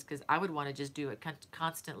do this, because I would want to just do it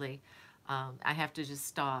constantly. I have to just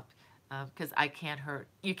stop, because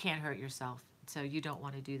you can't hurt yourself. So you don't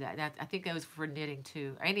want to do that. I think that was for knitting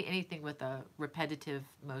too. Anything with a repetitive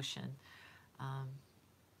motion.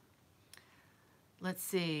 Let's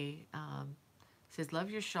see. It says, love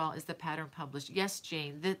your shawl. Is the pattern published? Yes,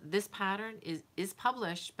 Jane. This pattern is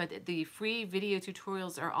published, but the free video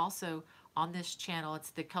tutorials are also on this channel.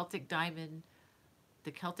 It's the Celtic Diamond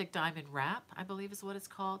Wrap, I believe is what it's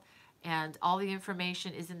called. And all the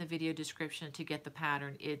information is in the video description to get the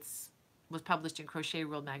pattern. Was published in Crochet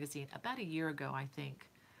World magazine about a year ago, I think.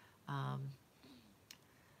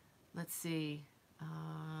 Let's see.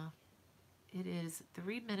 It is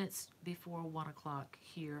 3 minutes before 1 o'clock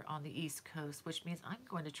here on the East Coast, which means I'm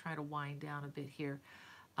going to try to wind down a bit here.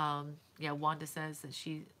 Yeah, Wanda says that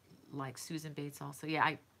she likes Susan Bates also.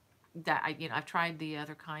 Yeah, I've tried the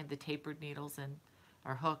other kind, the tapered needles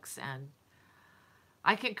or hooks, and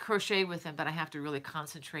I can crochet with them, but I have to really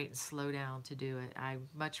concentrate and slow down to do it. I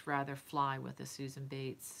much rather fly with a Susan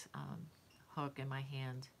Bates hook in my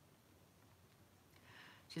hand.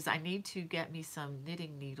 She says, I need to get me some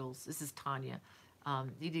knitting needles. This is Tanya.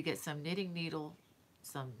 Need to get some knitting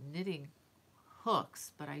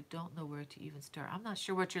hooks, but I don't know where to even start. I'm not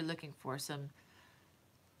sure what you're looking for. Some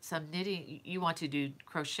knitting. You want to do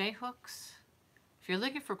crochet hooks? If you're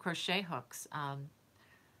looking for crochet hooks,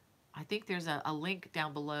 I think there's a link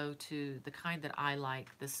down below to the kind that I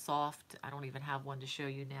like, the soft, I don't even have one to show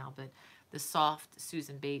you now, but the soft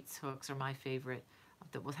Susan Bates hooks are my favorite,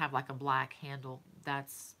 that will have like a black handle.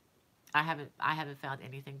 I haven't found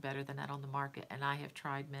anything better than that on the market, and I have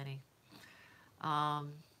tried many. I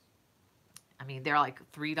mean, they're like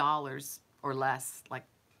 $3 or less, like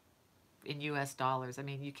in US dollars. I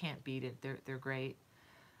mean, you can't beat it. They're great.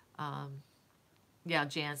 Yeah,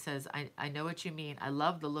 Jan says, I know what you mean. I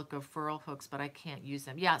love the look of furl hooks, but I can't use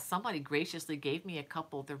them. Yeah, somebody graciously gave me a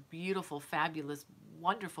couple. They're beautiful, fabulous,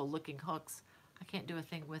 wonderful looking hooks. I can't do a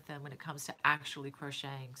thing with them when it comes to actually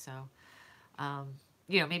crocheting. So,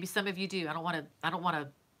 maybe some of you do. I don't want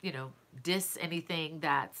to, diss anything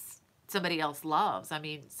that somebody else loves. I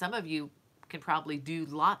mean, some of you can probably do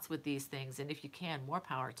lots with these things, and if you can, more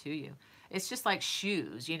power to you. It's just like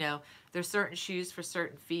shoes, there's certain shoes for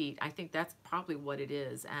certain feet. I think that's probably what it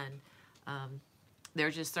is. And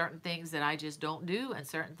there's just certain things that I just don't do, and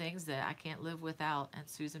certain things that I can't live without. And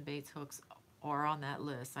Susan Bates hooks are on that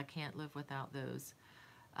list. I can't live without those.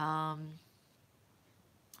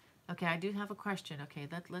 Okay, I do have a question. Okay,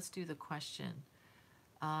 let's do the question.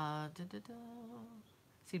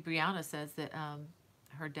 See, Brianna says that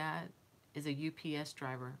her dad is a UPS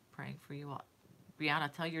driver. Praying for you all.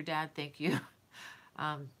 Brianna, tell your dad thank you.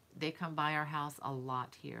 They come by our house a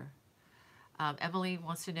lot here. Emily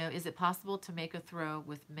wants to know, is it possible to make a throw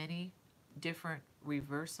with many different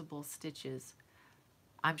reversible stitches?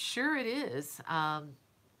 I'm sure it is.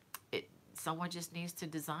 someone just needs to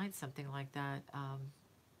design something like that.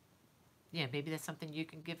 Yeah, maybe that's something you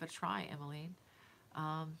can give a try, Emmeline.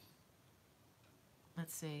 Um,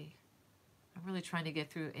 let's see. I'm really trying to get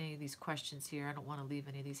through any of these questions here. I don't want to leave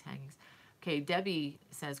any of these hangings. Okay, Debbie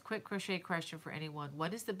says, quick crochet question for anyone.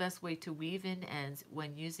 What is the best way to weave in ends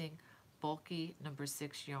when using bulky number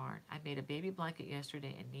 6 yarn? I made a baby blanket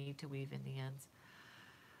yesterday and need to weave in the ends.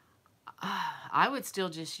 I would still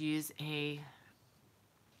just use a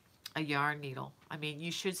yarn needle. I mean,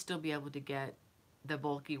 you should still be able to get the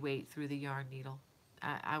bulky weight through the yarn needle.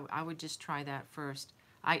 I would just try that first.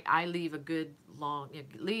 I leave a good long,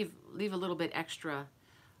 leave a little bit extra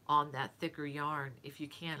on that thicker yarn if you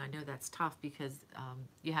can. I know that's tough because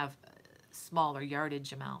you have smaller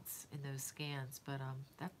yardage amounts in those scans, but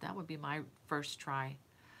that would be my first try.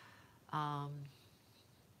 Let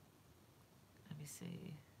me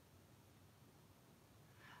see.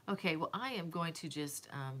 Okay, well, I am going to just,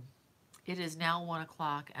 it is now 1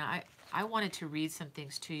 o'clock, and I wanted to read some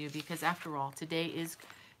things to you because, after all, today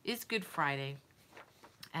is Good Friday,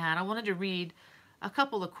 and I wanted to read a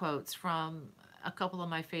couple of quotes from a couple of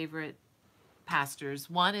my favorite pastors.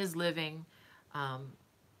 One is living.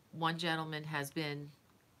 One gentleman has been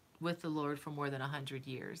with the Lord for more than 100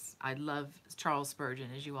 years. I love Charles Spurgeon,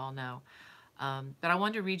 as you all know. But I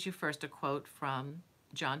wanted to read you first a quote from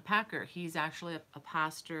John Packer. He's actually a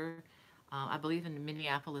pastor, I believe, in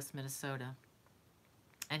Minneapolis, Minnesota.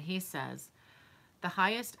 And he says, "The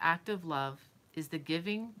highest act of love is the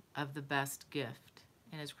giving of the best gift."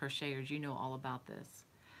 And as crocheters, you know all about this.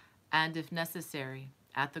 "And if necessary,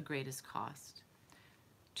 at the greatest cost.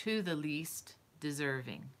 To the least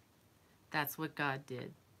deserving." That's what God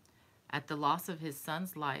did. At the loss of his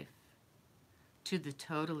son's life, to the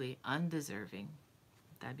totally undeserving,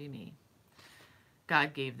 that'd be me,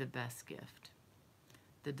 God gave the best gift,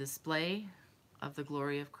 the display of the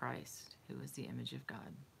glory of Christ, who is the image of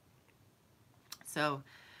God. So,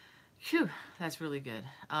 phew, that's really good.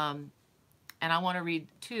 And I want to read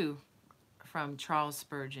two from Charles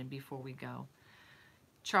Spurgeon before we go.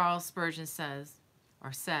 Charles Spurgeon says,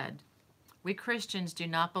 or said, "We Christians do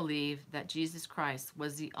not believe that Jesus Christ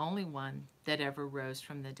was the only one that ever rose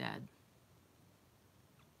from the dead.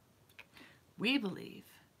 We believe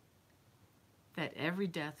that every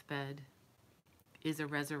deathbed is a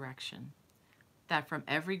resurrection, that from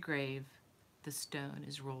every grave the stone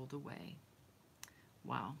is rolled away."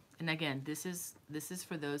 Wow. And again, this is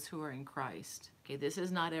for those who are in Christ. Okay, this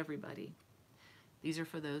is not everybody. These are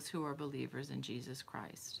for those who are believers in Jesus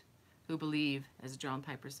Christ, who believe, as John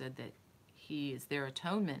Piper said, that he is their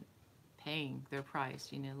atonement, paying their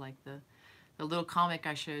price, like the little comic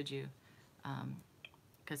I showed you,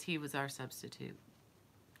 because he was our substitute.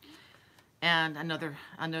 And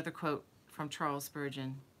another quote from Charles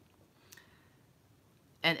Spurgeon.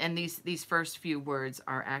 And these first few words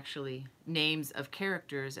are actually names of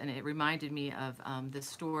characters, and it reminded me of the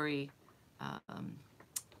story.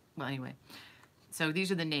 Well, anyway, so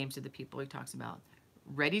these are the names of the people he talks about: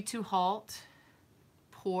 ready to halt,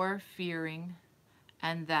 poor fearing,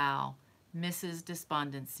 and thou, Mrs.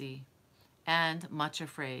 Despondency, and much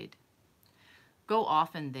afraid. Go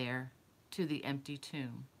often there to the empty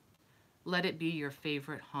tomb. Let it be your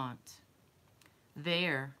favorite haunt.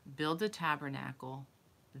 There build a tabernacle,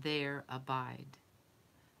 there abide,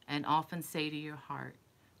 and often say to your heart,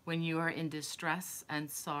 when you are in distress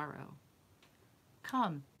and sorrow,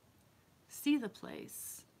 "Come, see the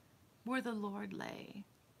place where the Lord lay."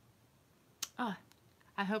 Oh,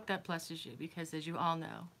 I hope that blesses you, because as you all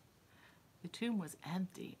know, the tomb was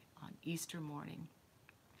empty on Easter morning.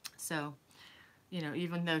 So,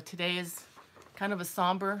 even though today is kind of a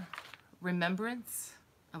somber remembrance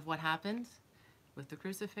of what happened with the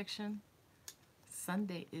crucifixion,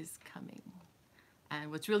 Sunday is coming.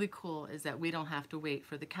 And what's really cool is that we don't have to wait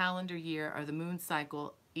for the calendar year or the moon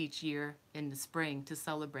cycle each year in the spring to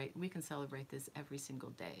celebrate. We can celebrate this every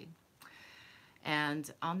single day.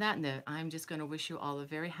 And on that note, I'm just going to wish you all a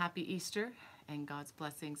very happy Easter and God's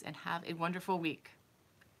blessings, and have a wonderful week.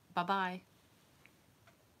 Bye-bye.